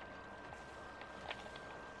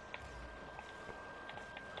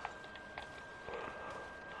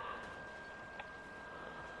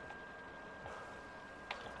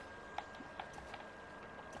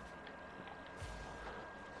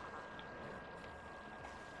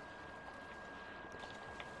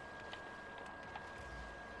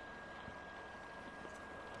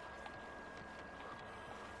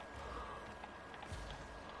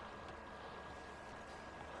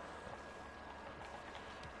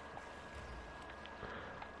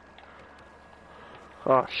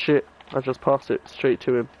 Oh shit, I just passed it straight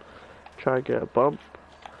to him. Try and get a bump.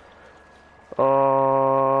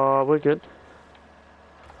 We're good.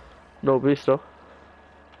 No boost though.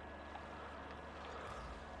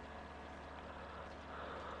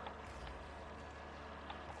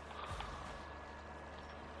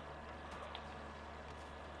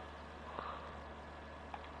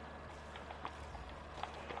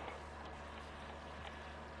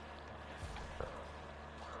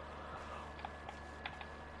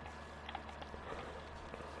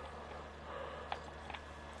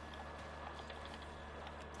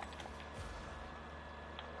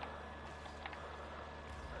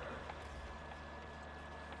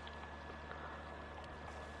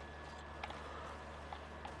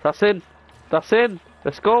 That's in. That's in.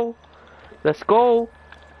 Let's go. Let's go.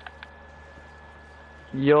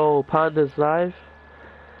 Yo, Panda's live.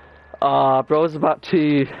 Bro's about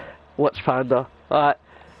to watch Panda. Alright.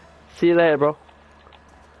 See you later, bro.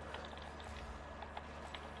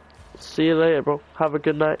 See you later, bro. Have a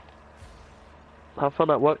good night. Have fun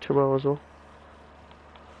at work tomorrow as well.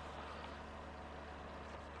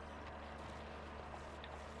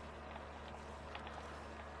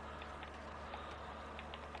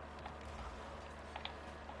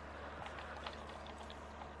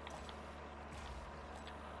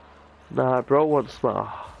 Nah, bro wants my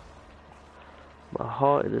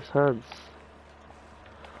heart in his hands.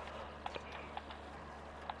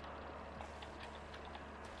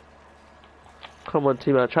 Come on,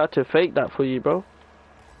 team. I tried to fake that for you, bro.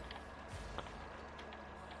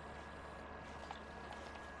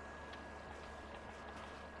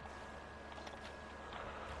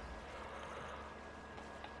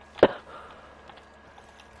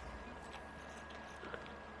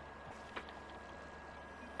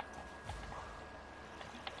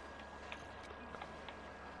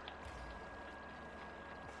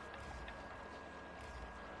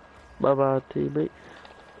 My bad, teammate.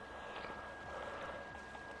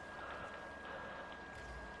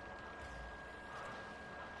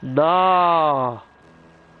 Nah.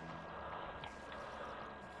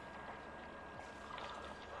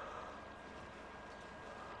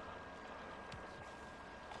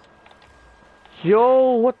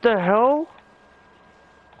 Yo, what the hell?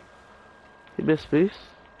 He missed this.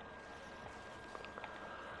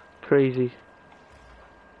 Crazy.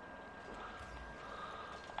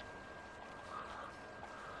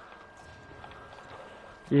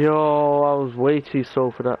 Yo, I was way too slow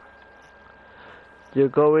for that. You're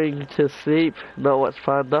going to sleep? Not watch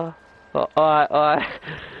Panda? Oh, alright.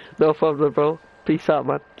 No problem, bro. Peace out,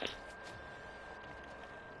 man.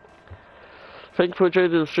 Thanks for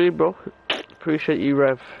joining the stream, bro. Appreciate you,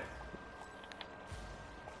 Rev.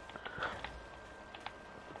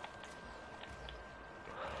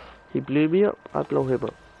 He blew me up, I blow him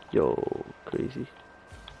up. Yo, crazy.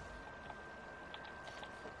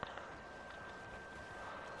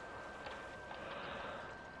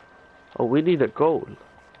 Oh, we need a goal.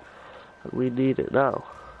 And we need it now.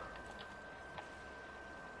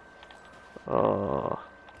 Oh.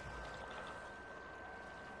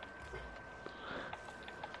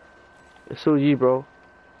 It's all you, bro.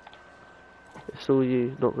 It's all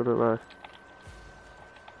you, not gonna lie.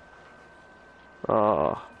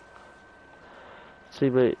 Ah.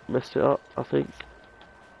 Teammate messed it up, I think.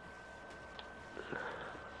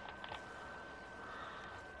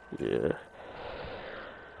 Yeah.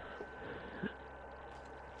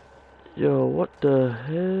 Yo, what the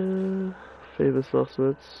hell? Famous last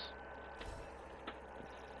words.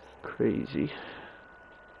 Crazy.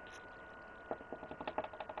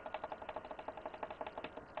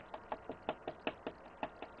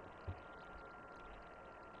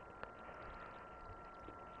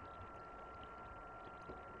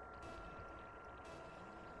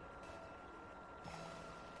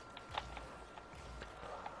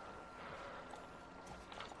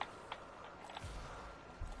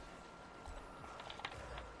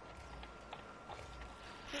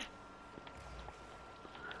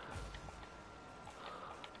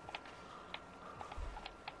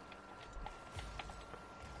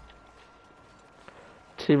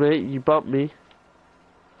 Teammate, you bumped me.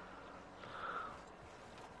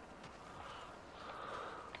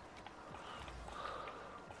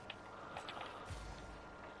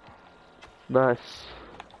 Nice.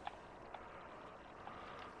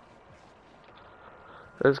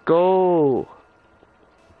 Let's go.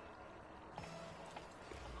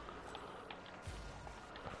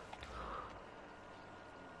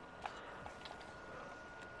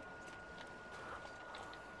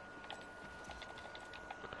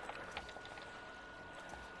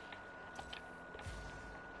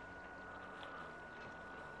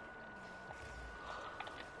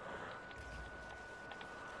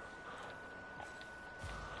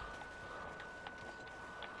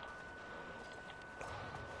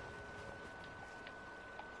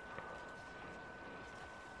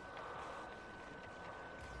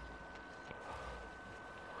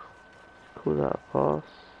 Call that a pass.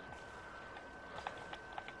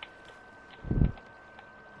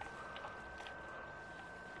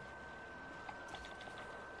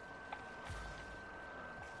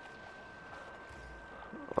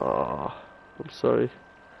 Oh, I'm sorry.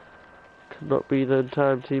 Could not be there in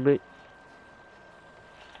time, teammate.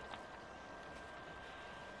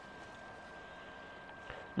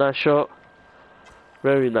 Nice shot.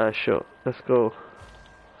 Very nice shot. Let's go.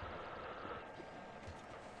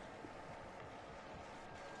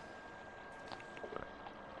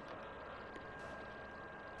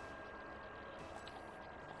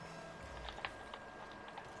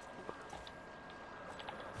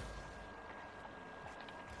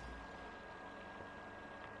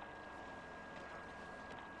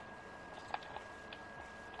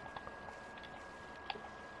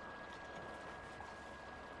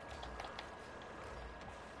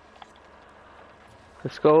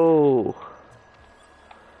 Let's go.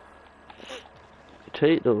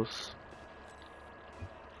 Take those.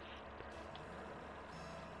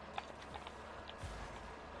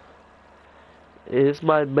 Is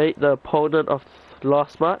my mate the opponent of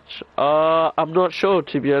last match? I'm not sure,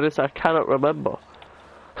 to be honest. I cannot remember.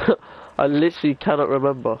 I literally cannot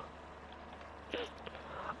remember.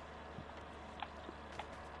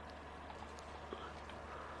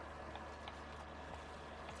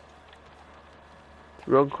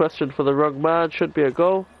 Wrong question for the wrong man. Should be a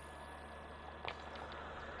goal.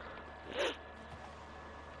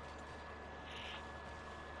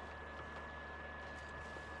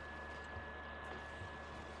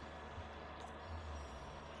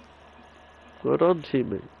 Well done,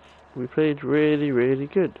 teammate. We played really, really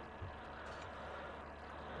good.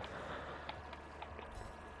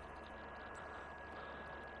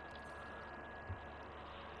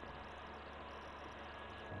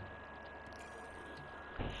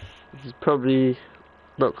 He's probably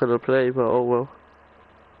not gonna play, but oh well.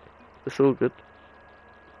 It's all good.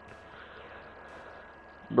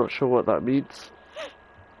 Not sure what that means.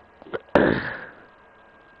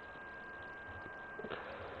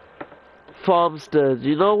 Farmstead,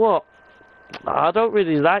 you know what? I don't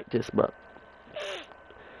really like this map.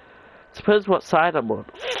 Depends what side I'm on.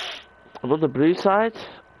 I'm on the blue side.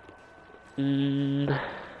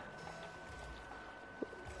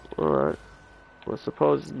 Alright. Well, I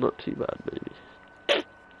suppose it's not too bad, maybe.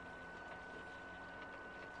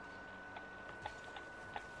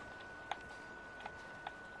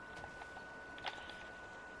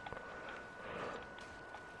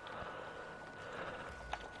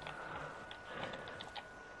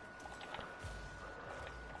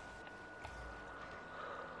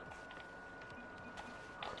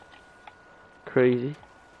 Crazy.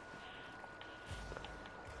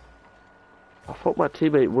 I thought my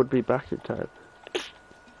teammate would be back in time.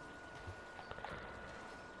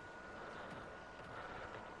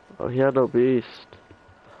 Oh, he had no beast.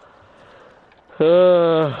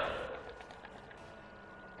 Fair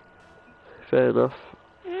enough.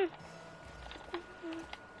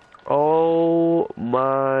 Oh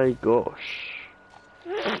my gosh.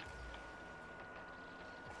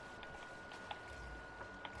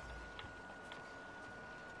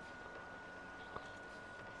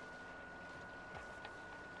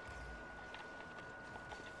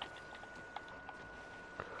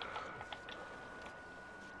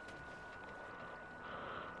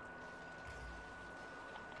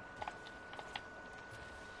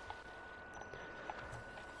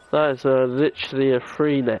 That is literally a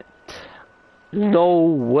free net. No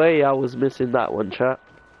way I was missing that one, chat.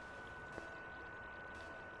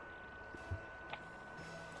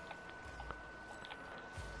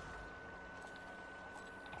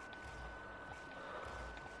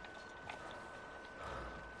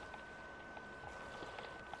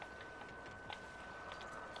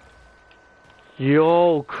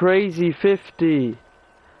 Yo, crazy 50.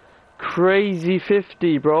 Crazy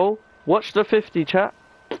 50, bro. Watch the 50, chat.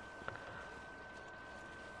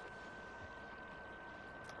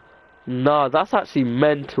 Nah, that's actually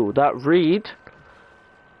mental. That read.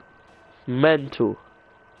 Mental.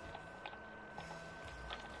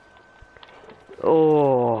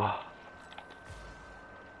 Oh.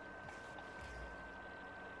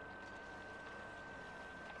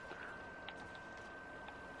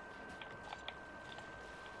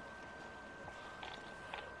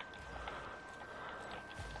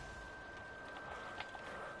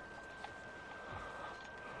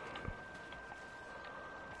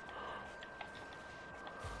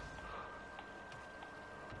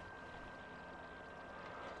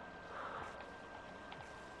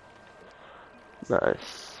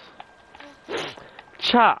 Nice.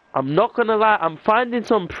 Chat, I'm not gonna lie, I'm finding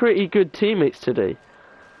some pretty good teammates today.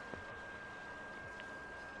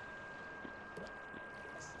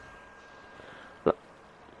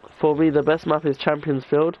 For me, the best map is Champions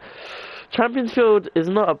Field. Champions Field is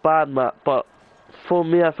not a bad map, but for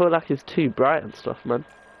me, I feel like it's too bright and stuff, man.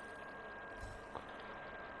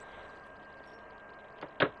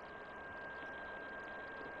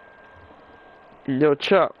 Yo,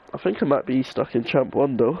 chat, I think I might be stuck in Champ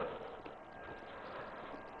 1 though.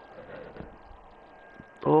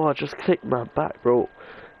 Oh, I just clicked my back, bro.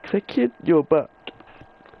 Clicking your back.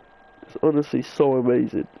 It's honestly so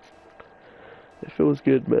amazing. It feels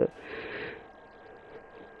good, man.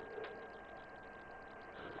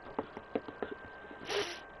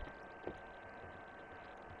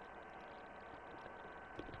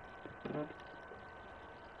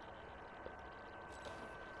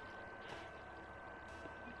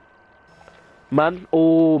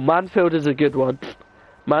 Manfield is a good one.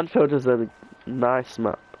 Manfield is a nice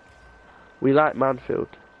map. We like Manfield.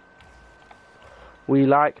 We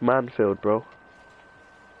like Manfield, bro.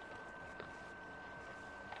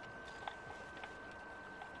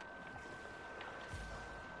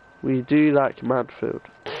 We do like Manfield.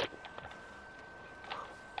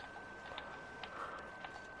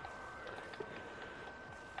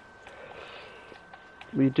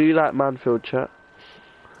 We do like Manfield, chat.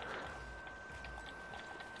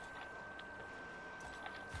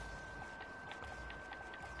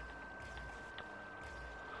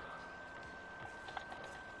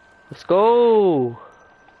 Let's go!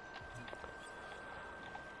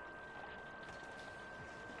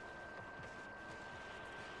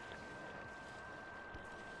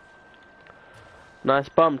 Nice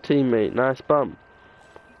bump, teammate. Nice bump.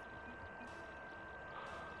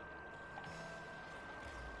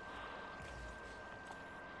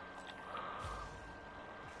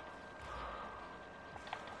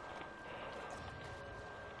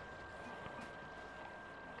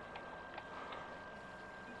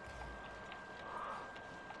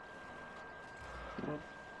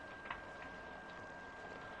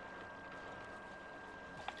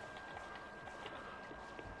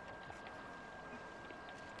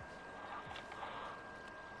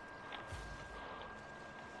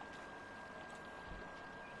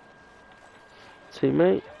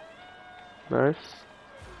 Teammate. Nice.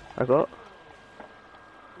 I got.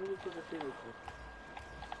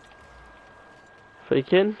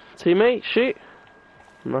 Fake in. Teammate, shoot.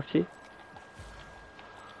 Lucky.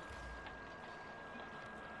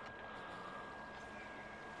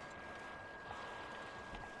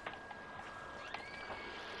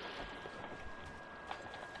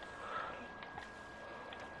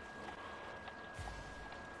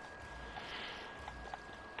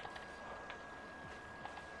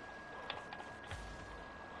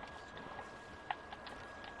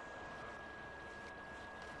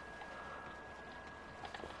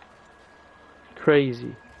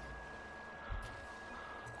 Crazy.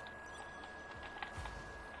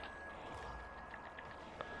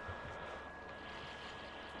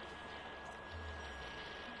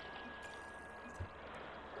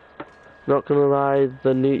 Not gonna lie,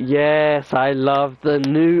 the new, yes, I love the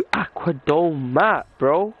new Aquadome map,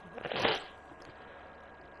 bro.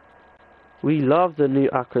 We love the new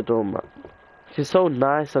Aquadome map. It's so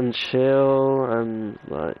nice and chill and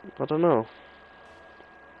like, I don't know.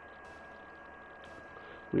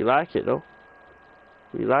 We like it though.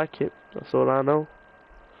 We like it. That's all I know.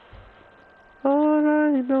 All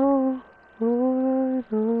I know. All I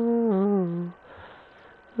know.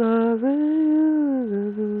 Loving you.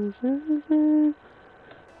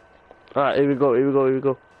 Alright, here we go, here we go, here we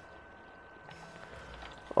go.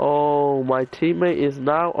 Oh, my teammate is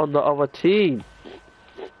now on the other team.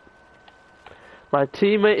 My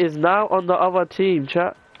teammate is now on the other team,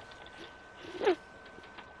 chat.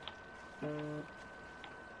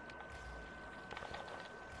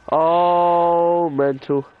 Oh,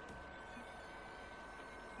 mental.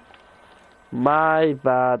 My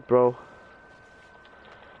bad, bro.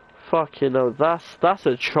 Fucking hell, that's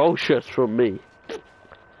atrocious from me.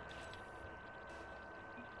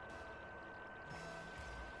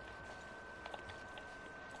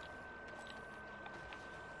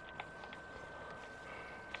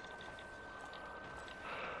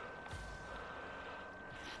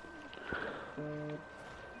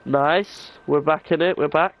 Nice. We're back in it. We're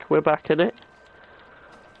back. We're back in it.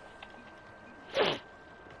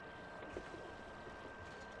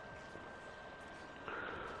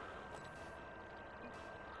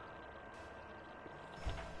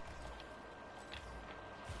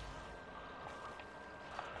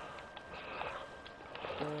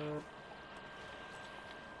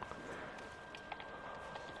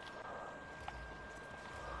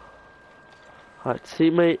 Our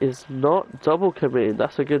teammate is not double committing.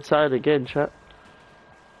 That's a good sign again, chat.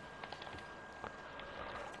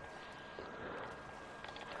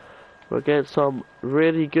 We're getting some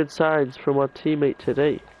really good signs from our teammate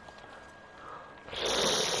today.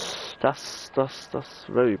 That's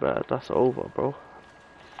very bad. That's over, bro.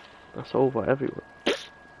 That's over everyone.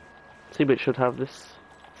 Teammate should have this.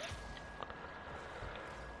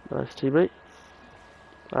 Nice teammate.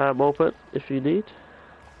 I am open if you need.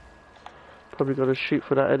 Probably gonna shoot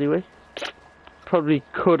for that anyway. Probably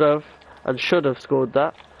could have and should have scored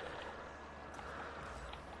that.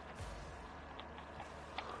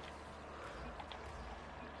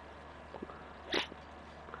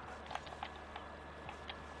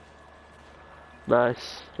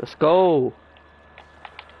 Nice. Let's go.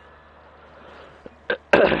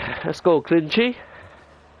 Let's go, Clinchy.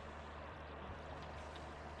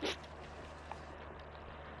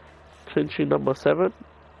 Clinchy number 7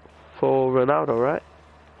 for Ronaldo, right?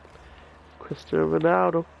 Cristiano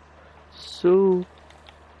Ronaldo. Sue.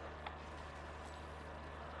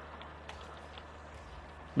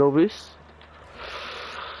 Novice.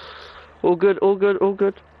 All good, all good, all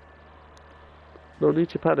good. No need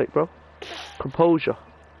to panic, bro. Composure.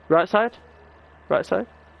 Right side? Right side?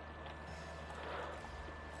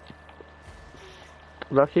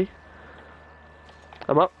 Lucky.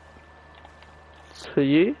 I'm up. To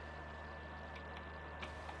you.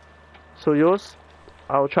 So yours.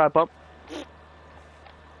 I'll try bump.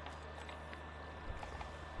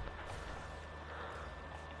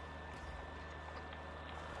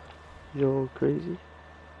 You're crazy.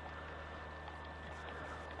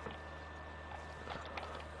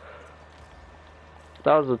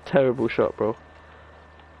 That was a terrible shot, bro.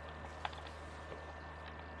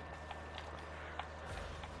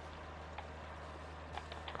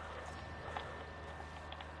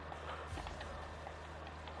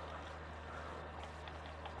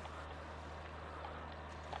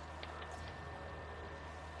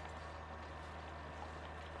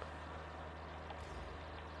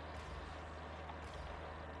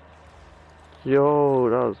 Yo,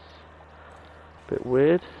 that was a bit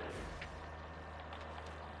weird.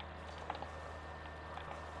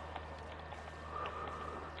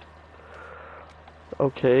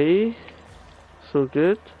 Okay, so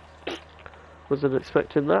good. Wasn't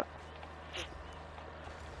expecting that.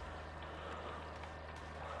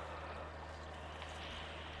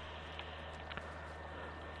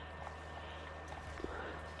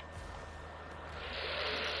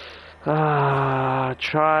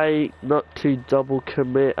 Try not to double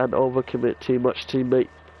commit and overcommit too much, teammate.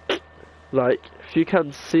 Like, if you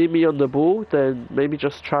can see me on the ball, then maybe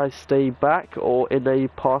just try stay back or in a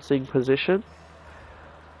passing position.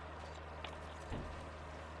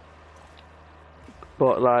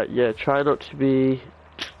 But like, yeah, try not to be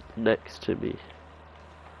next to me.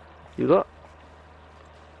 You got?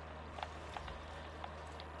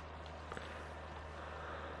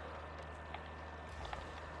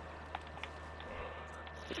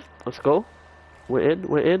 Let's go. We're in,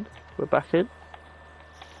 we're back in.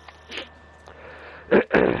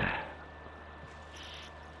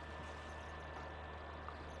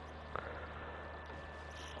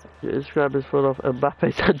 Your Instagram is full of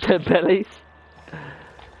Mbappe's and Dembele's.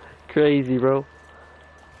 Crazy, bro.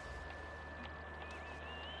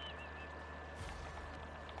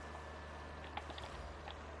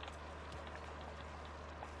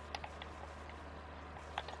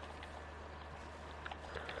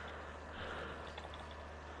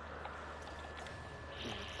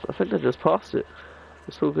 I think I just passed it.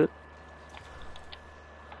 It's all good.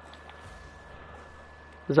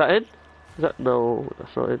 Is that in? Is that no?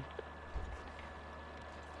 That's not in.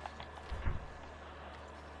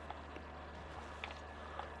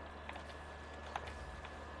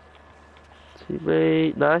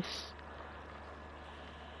 Teammate, nice.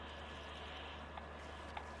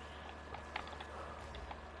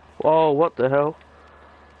 Oh, what the hell?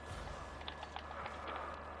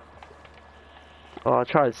 Oh, I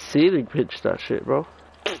tried ceiling pinch that shit, bro.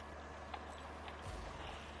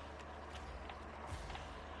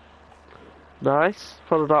 Nice.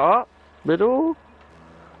 Follow that up. Middle.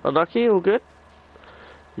 Unlucky, all good.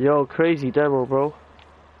 Yo, crazy demo, bro.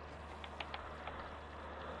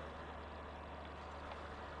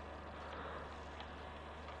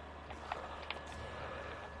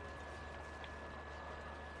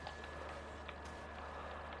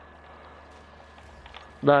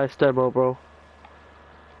 Nice demo, bro.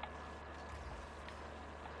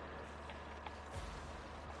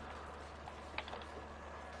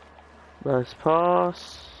 Nice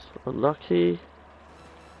pass. Unlucky.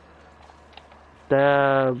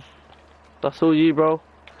 Damn. That's all you, bro.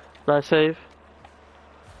 Nice save.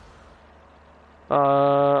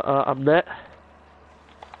 I'm net.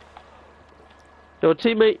 Your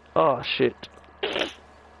teammate. Oh, shit.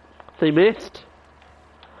 They missed.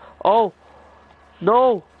 Oh.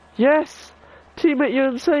 No. Yes. Teammate, you're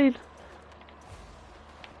insane.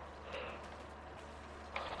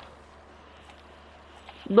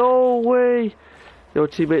 No way. Yo,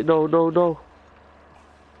 teammate, no, no, no.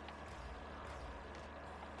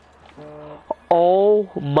 Oh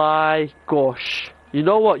my gosh. You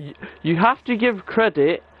know what? You have to give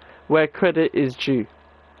credit where credit is due.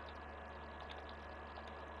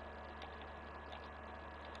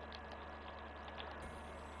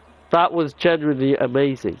 That was genuinely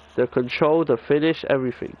amazing. The control, the finish,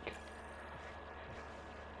 everything.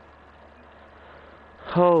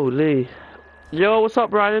 Holy. Yo, what's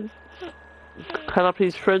up, Ryan? Can I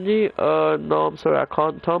please friend you? No, I'm sorry, I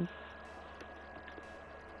can't, Tom.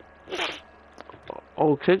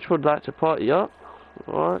 Oh, Clinch would like to party up.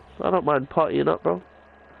 Alright, I don't mind partying up, bro.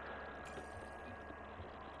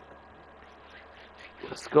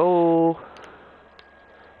 Let's go.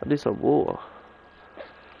 I need some water.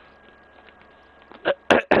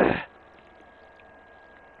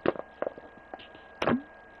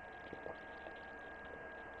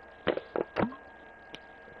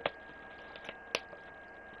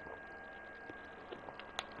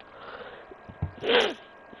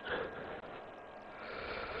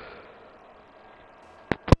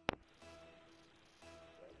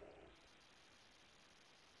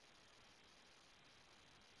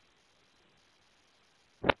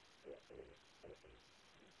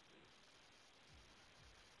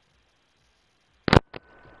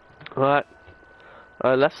 Alright.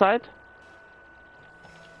 Left side.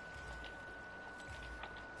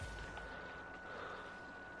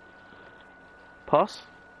 Pass.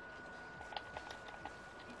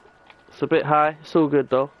 It's a bit high. It's all good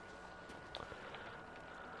though.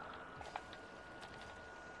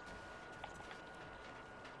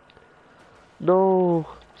 No.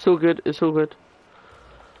 It's all good. It's all good.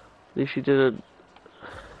 At least you didn't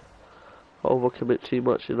overcommit too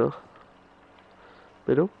much, you know.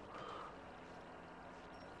 Middle.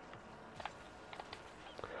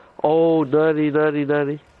 Oh, nerdy, nerdy,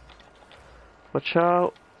 nerdy. Watch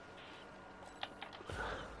out.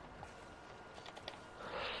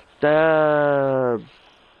 Damn.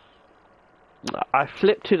 I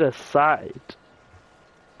flipped to the side.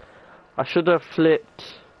 I should have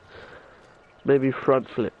flipped. Maybe front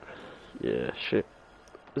flip. Yeah, shit.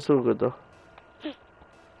 It's all good though.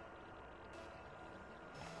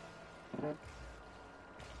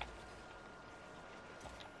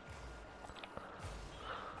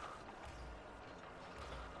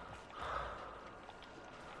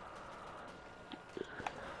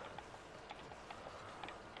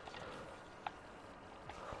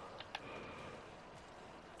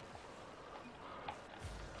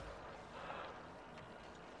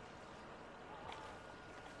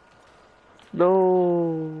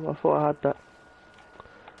 No, I thought I had that.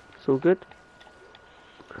 It's all good.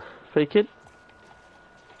 Fake it.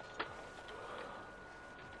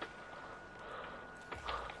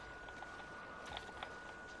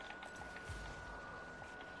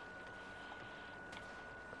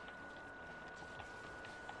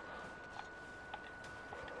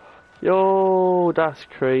 Yo, that's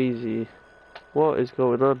crazy. What is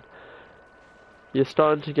going on? You're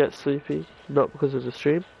starting to get sleepy, not because of the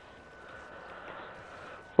stream.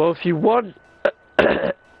 Well, if you want...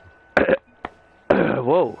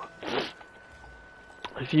 Whoa.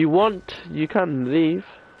 If you want, you can leave.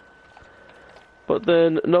 But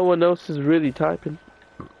then no one else is really typing.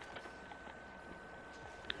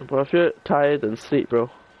 But if you're tired, then sleep, bro.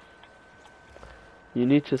 You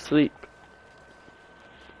need to sleep.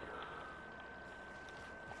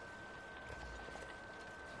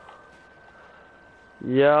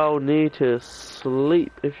 Y'all need to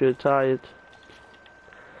sleep if you're tired.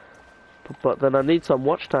 But then I need some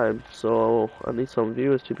watch time, so I need some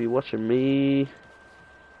viewers to be watching me.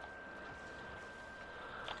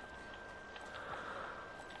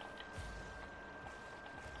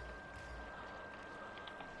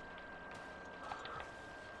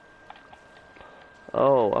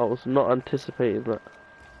 Oh, I was not anticipating that.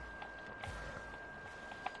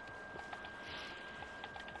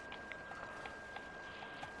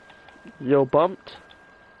 Yo, bumped.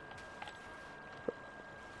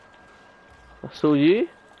 I saw you.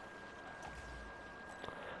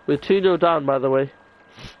 We're 2-0 down, by the way.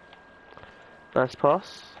 Nice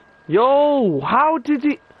pass. Yo, how did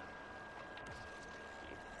he...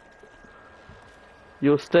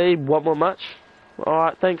 You'll stay one more match?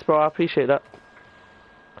 Alright, thanks, bro. I appreciate that.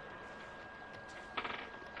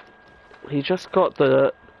 He just got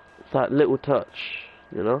that little touch,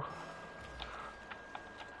 you know?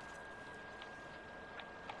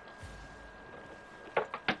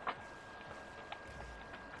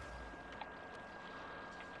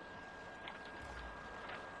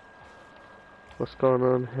 What's going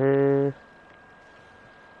on here?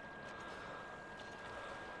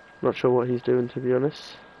 Not sure what he's doing, to be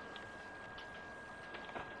honest.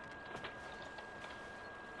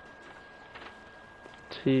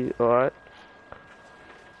 Alright.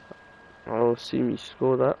 I'll assume you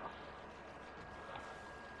score that.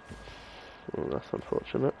 Oh, that's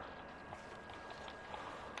unfortunate.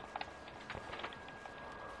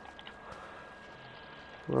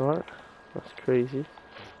 Alright. That's crazy.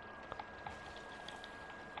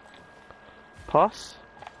 Pass.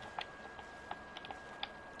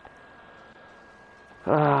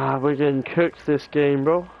 Ah, we're getting cooked this game,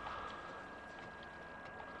 bro.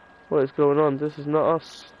 What is going on? This is not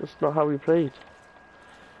us. This is not how we played.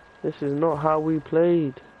 This is not how we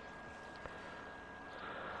played.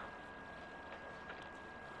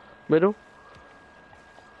 Middle.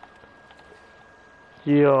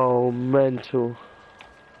 Yo, mental.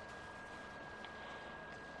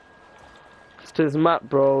 It's this map,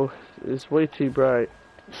 bro. It's way too bright.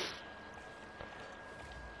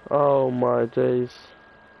 Oh my days.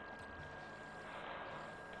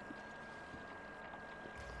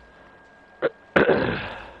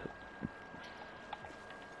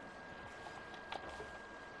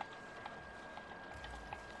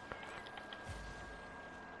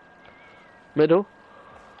 Middle.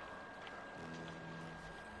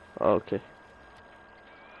 Okay.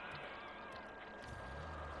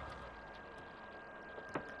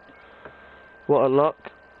 What a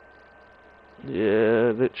luck.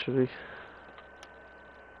 Yeah, literally.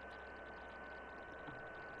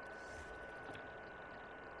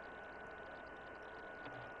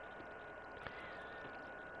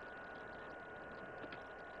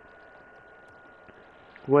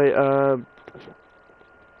 Wait,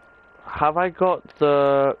 have I got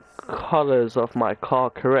the colors of my car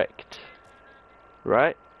correct?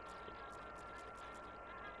 Right?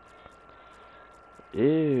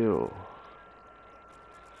 Ew.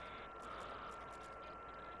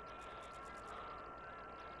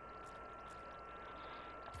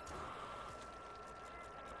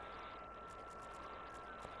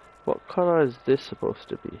 What color is this supposed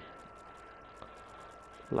to be?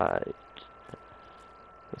 Like,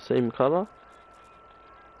 the same color?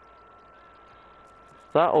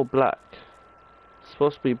 That or black? It's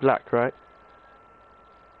supposed to be black, right?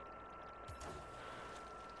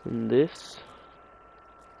 And this?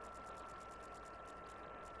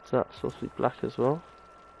 Is that supposed to be black as well?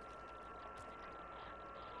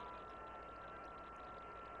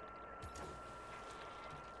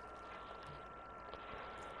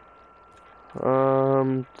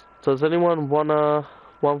 Does anyone wanna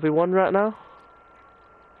 1v1 right now?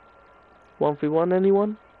 1v1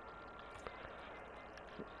 anyone?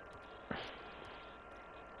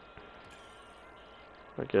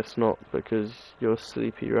 I guess not, because you're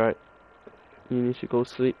sleepy, right? You need to go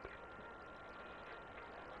sleep.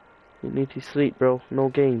 You need to sleep, bro. No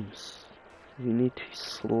games. You need to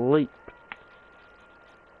sleep.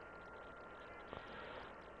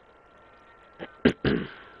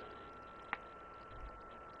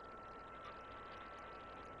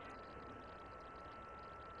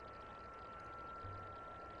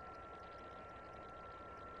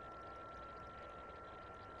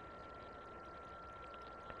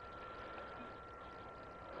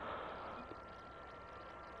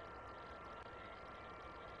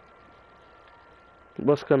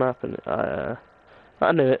 What's gonna happen?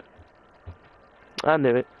 I knew it. I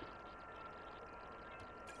knew it.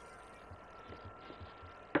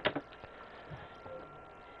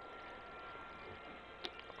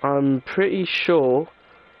 I'm pretty sure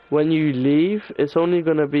when you leave, it's only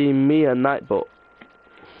gonna be me and Nightbot.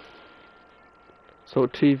 So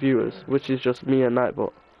 2 viewers, which is just me and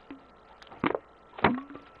Nightbot.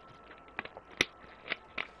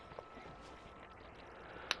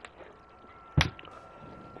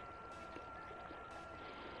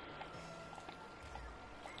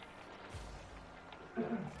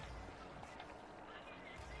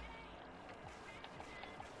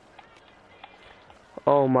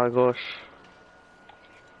 Oh my gosh.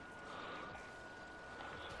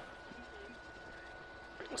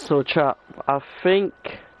 So chat, I think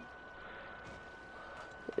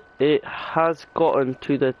it has gotten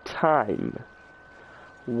to the time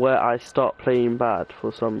where I start playing bad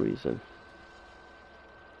for some reason.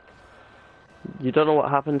 You don't know what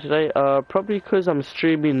happened today? Probably because I'm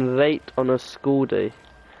streaming late on a school day.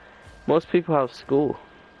 Most people have school.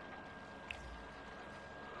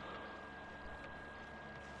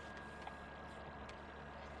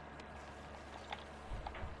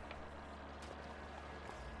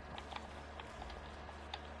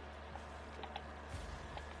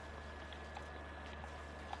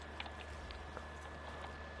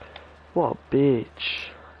 What a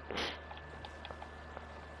bitch.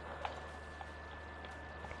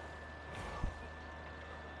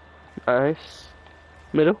 Nice.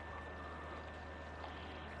 Middle.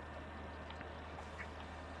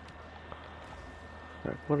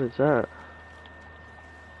 Like, what is that?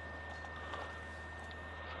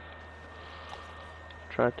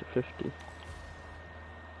 Try to 50.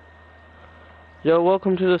 Yo,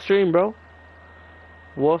 welcome to the stream, bro.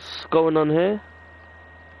 What's going on here?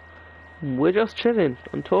 We're just chilling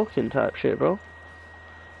and talking type shit, bro.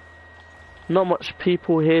 Not much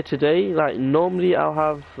people here today. Like, normally I'll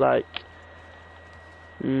have like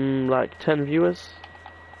 10 viewers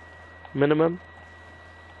minimum.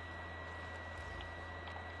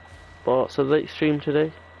 But it's a late stream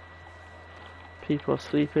today. People are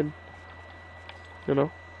sleeping. You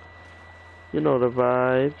know. You know the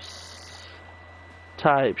vibes.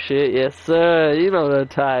 Type shit, yes sir. You know the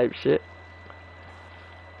type shit.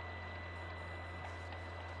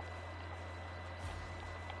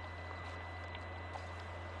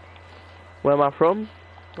 Where am I from?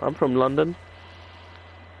 I'm from London.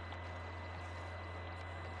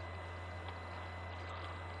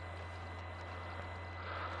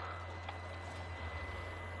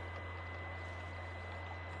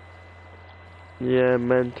 Yeah,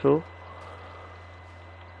 mental.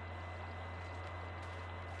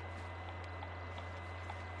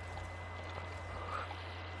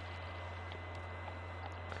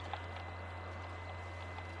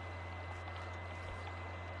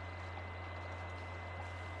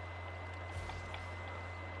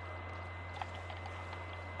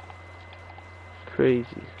 Crazy.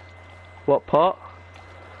 What part?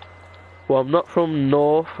 Well, I'm not from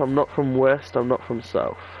north, I'm not from west, I'm not from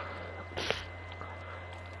south.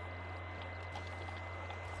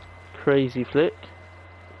 Crazy flick.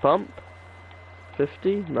 Bump.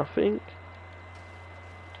 50, nothing.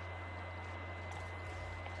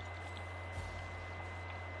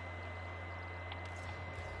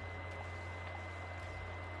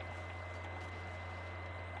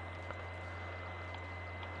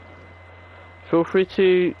 Feel free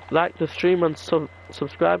to like the stream and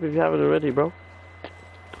subscribe if you haven't already, bro.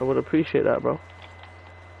 I would appreciate that, bro.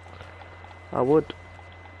 I would.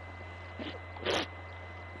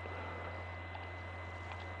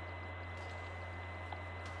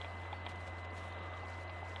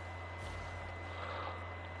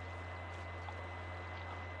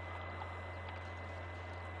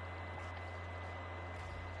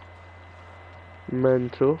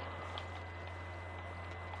 Mental.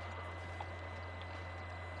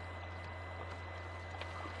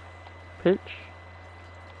 Pinch.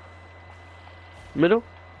 Middle.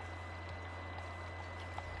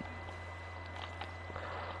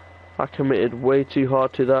 I committed way too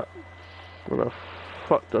hard to that and I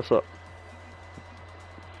fucked us up.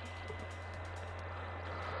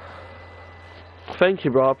 Thank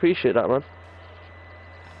you, bro. I appreciate that, man.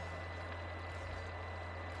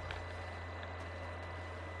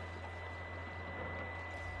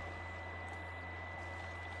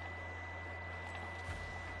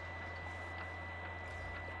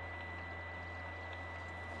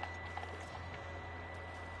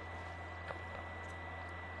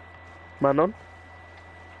 Man on.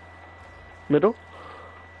 Middle.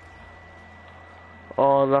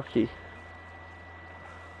 Oh, lucky.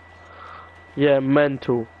 Yeah,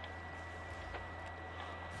 mental.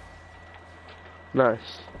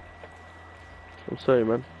 Nice. I'm sorry,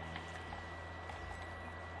 man.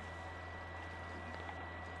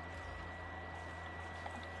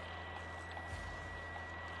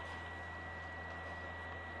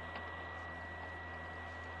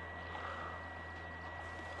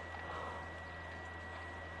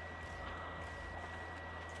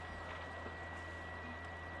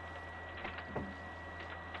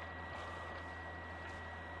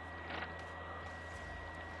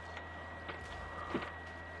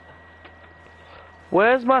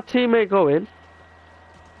 Where's my teammate going?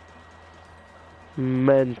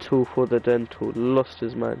 Mental for the dental. Lost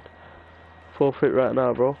his mind. Forfeit right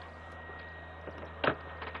now, bro.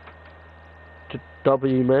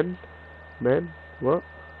 W men? Men? What?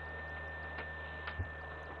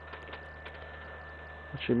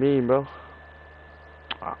 What you mean, bro?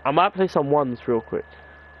 I might play some ones real quick.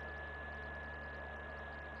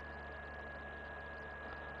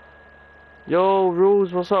 Yo,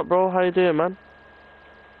 Rules, what's up, bro? How you doing, man?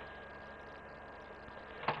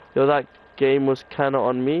 Yo, that game was kinda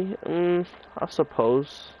on me. I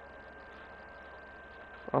suppose.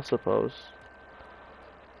 I suppose.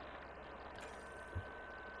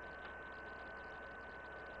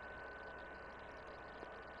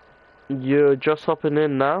 You're just hopping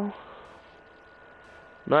in now?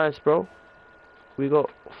 Nice, bro. We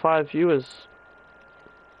got 5 viewers.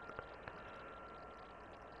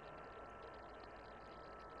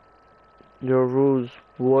 Your Rules,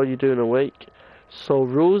 what are you doing awake? So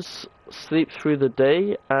Rules sleeps through the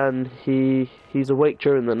day and he's awake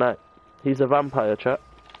during the night. He's a vampire, chat.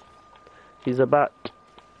 He's a bat.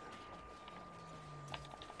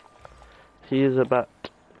 He is a bat.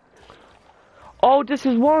 Oh, this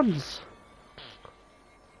is ones!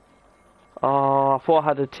 Oh, I thought I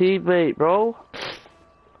had a teammate, bro.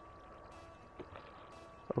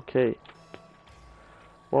 Okay.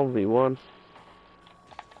 1v1.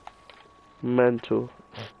 Mental.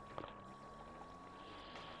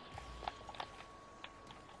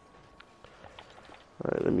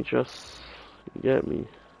 Alright, let me just get me.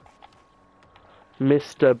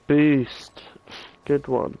 Mr. Boost. Good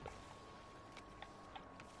one.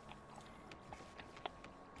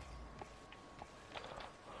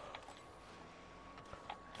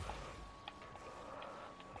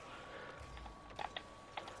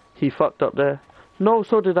 He fucked up there. No,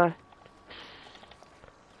 so did I.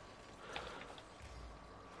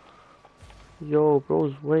 Yo,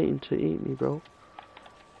 bro's waiting to eat me, bro.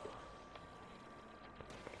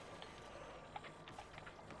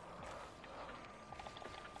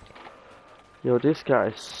 Yo, this guy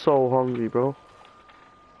is so hungry, bro.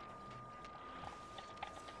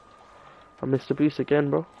 I missed the boost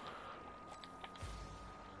again, bro.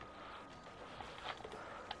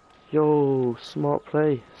 Yo, smart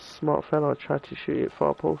play. Smart fella tried to shoot it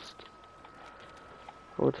far post.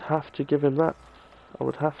 I would have to give him that. I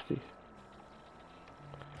would have to.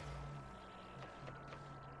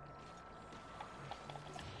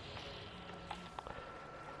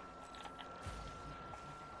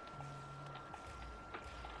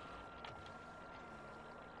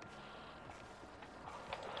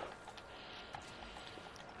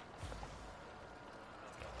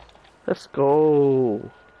 Let's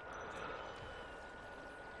go.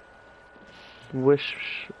 Wish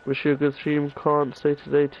you a good stream. Can't stay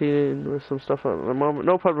today, teen with some stuff at the moment.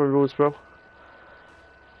 No problem, rules, bro.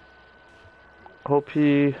 Hope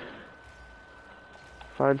you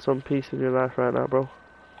find some peace in your life right now, bro.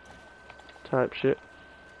 Type shit.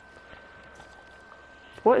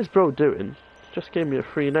 What is bro doing? Just gave me a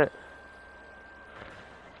free net.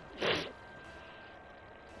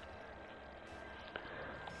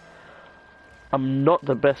 I'm not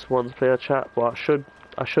the best ones player, chat, but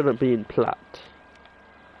I shouldn't be in plat.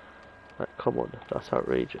 Like, come on, that's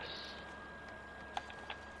outrageous.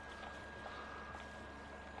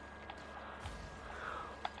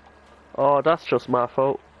 Oh, that's just my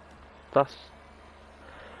fault. That's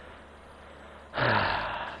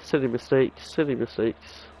silly mistakes, silly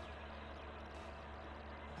mistakes.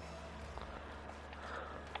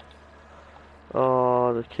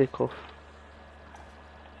 Oh, the kickoff.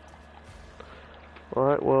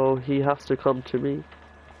 Alright, well, he has to come to me.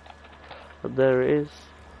 And there it is.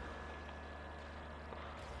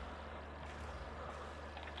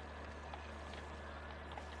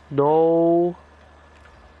 No.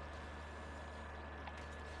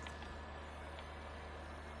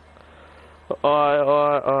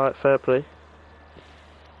 Alright, fair play.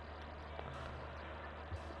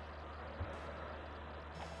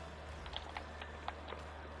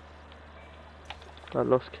 I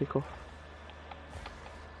lost kickoff.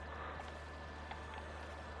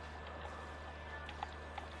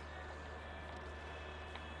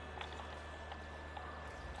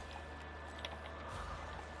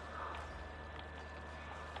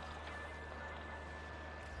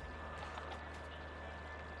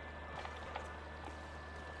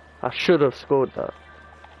 I should have scored that.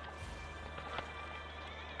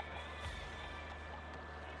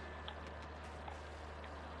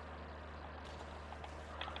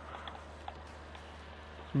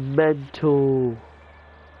 Mental.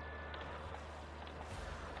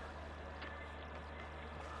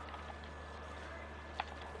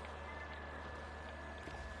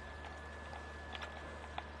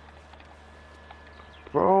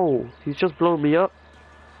 Bro, he's just blown me up.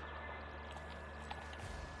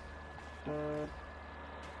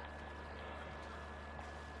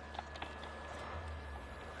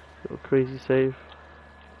 Little crazy save.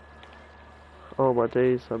 Oh my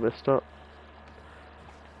days, I messed up.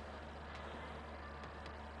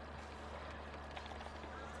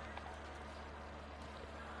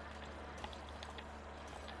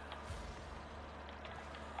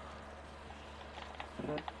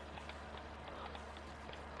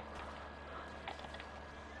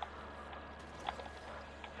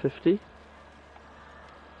 $50.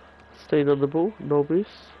 Staying on the ball, no boost.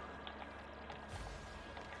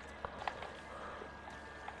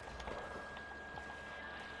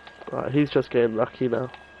 Right, he's just getting lucky now.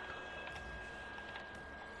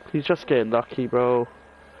 He's just getting lucky, bro.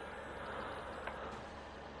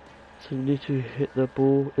 So you need to hit the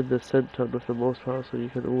ball in the center with the most power so you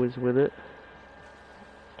can always win it.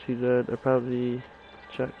 To learn, apparently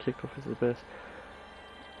Jack kickoff is the best.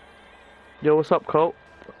 Yo, what's up, Colt?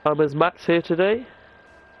 Is Max here today?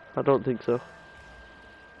 I don't think so.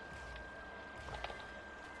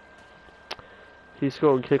 He's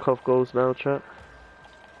scoring kickoff goals now, chat.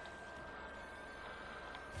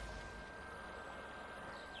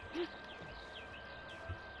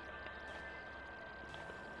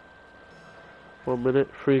 One minute,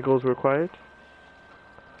 3 goals required.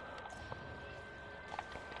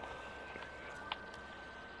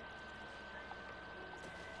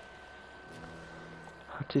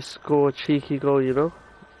 Had to score a cheeky goal, you know.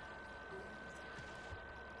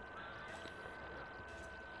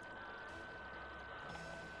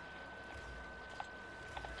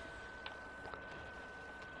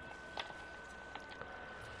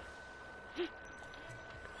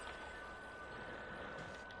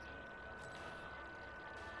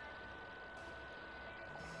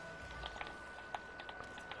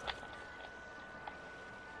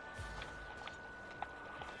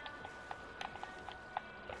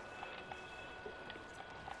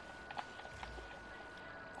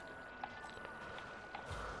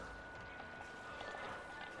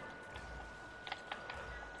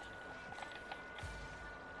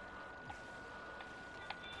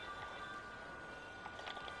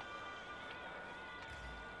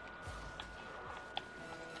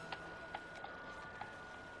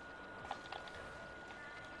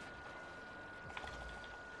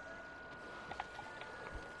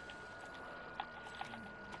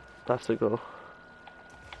 That's a goal.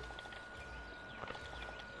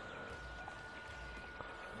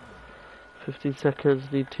 "15 seconds,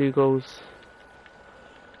 need 2 goals."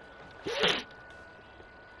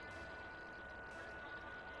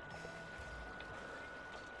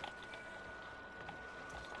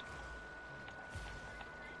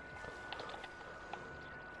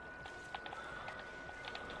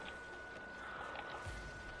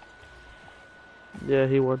 Yeah,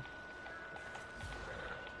 he won.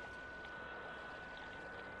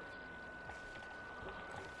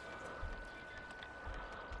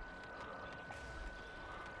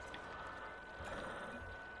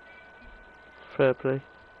 Fair play.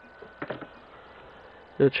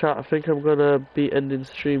 Yo, chat, I think I'm gonna be ending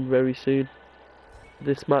stream very soon.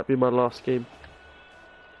 This might be my last game.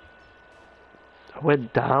 I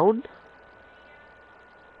went down?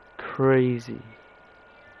 Crazy.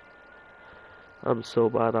 I'm so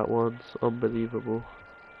bad at once. Unbelievable.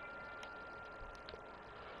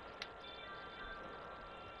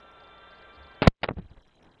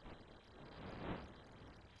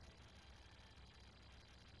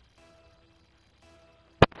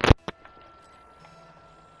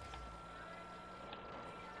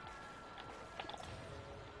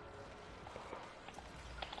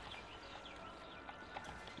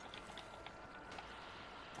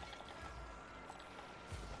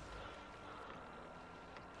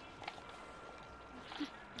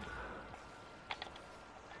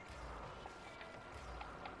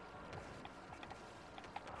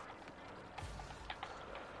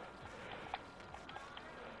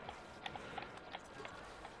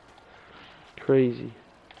 Crazy.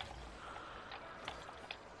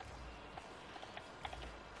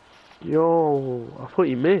 Yo, I thought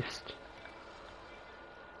you missed.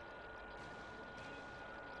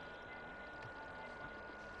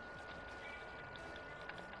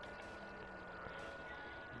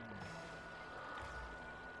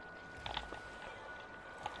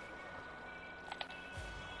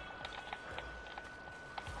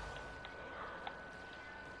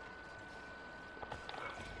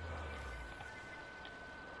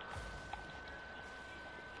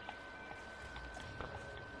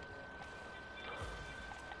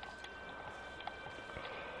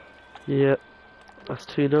 Yep, that's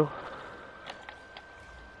 2-0.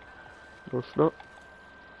 No, it's not.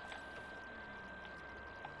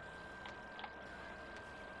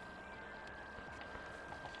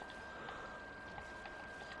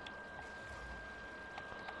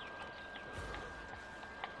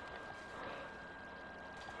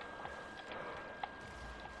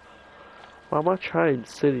 Why am I trying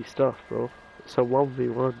silly stuff, bro? It's a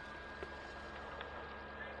 1v1.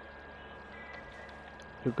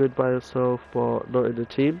 You're good by yourself, but not in a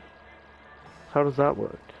team? How does that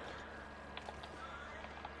work?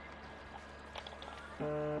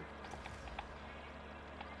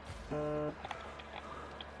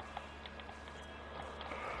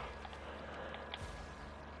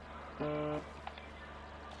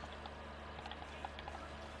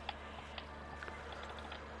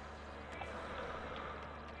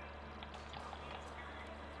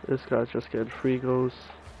 This guy's just getting free goals.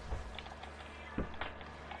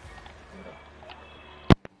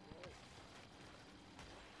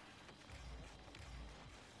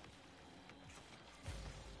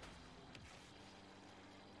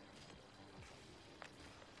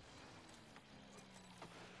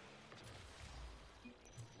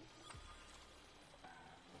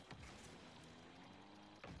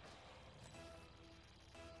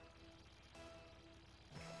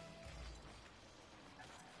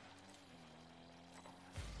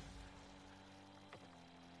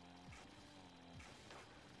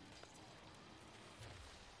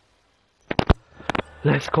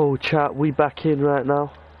 Let's go, chat. We back in right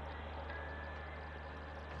now.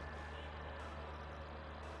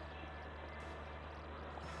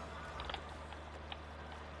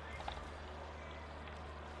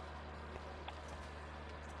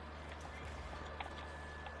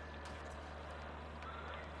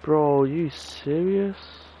 Bro, you serious?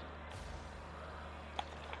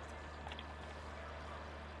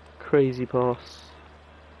 Crazy pass.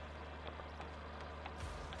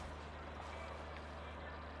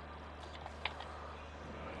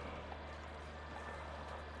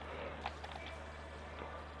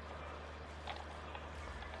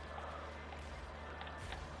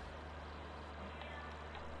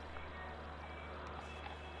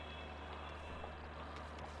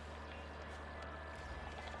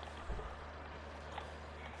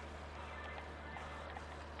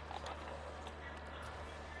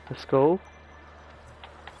 Let's go.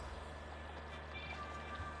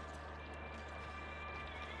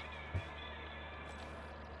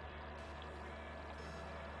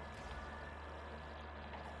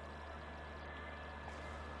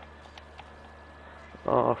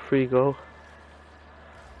 Ah, free goal.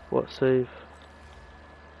 What save?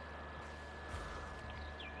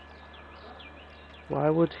 Why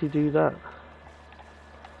would he do that?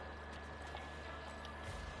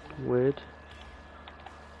 Weird.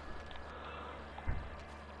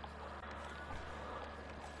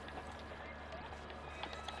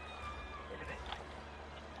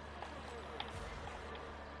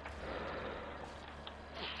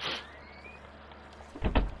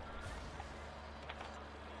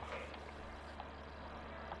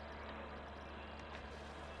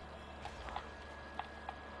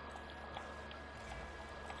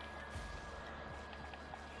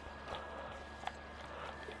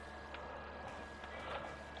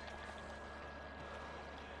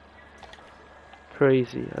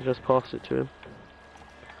 Crazy. I just passed it to him.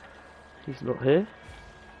 He's not here.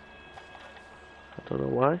 I don't know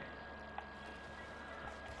why.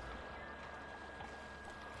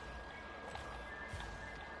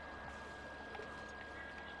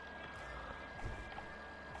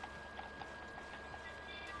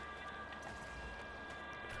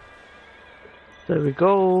 There we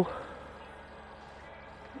go.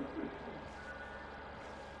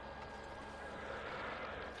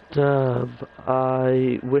 Damn,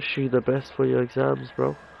 I wish you the best for your exams,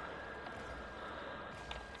 bro.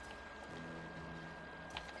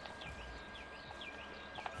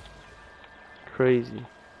 Crazy.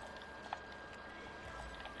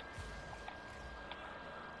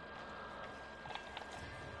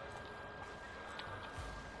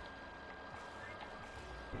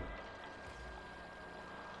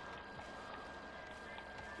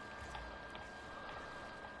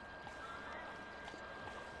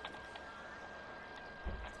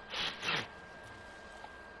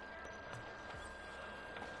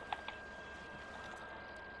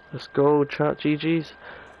 Let's go, chat, GG's.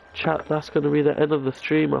 Chat, that's going to be the end of the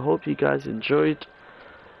stream. I hope you guys enjoyed.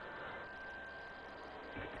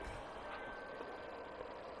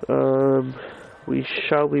 We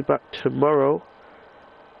shall be back tomorrow.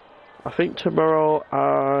 I think tomorrow,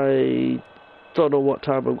 I don't know what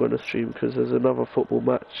time I'm going to stream because there's another football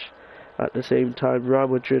match at the same time. Real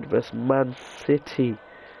Madrid vs Man City.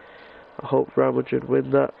 I hope Real Madrid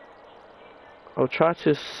win that. I'll try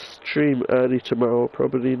to stream early tomorrow,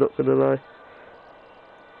 probably, not gonna lie.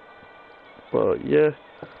 But yeah,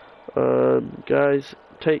 guys,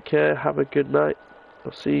 take care, have a good night.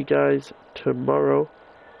 I'll see you guys tomorrow.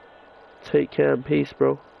 Take care and peace,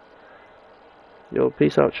 bro. Yo,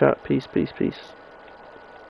 peace out, chat. Peace, peace, peace.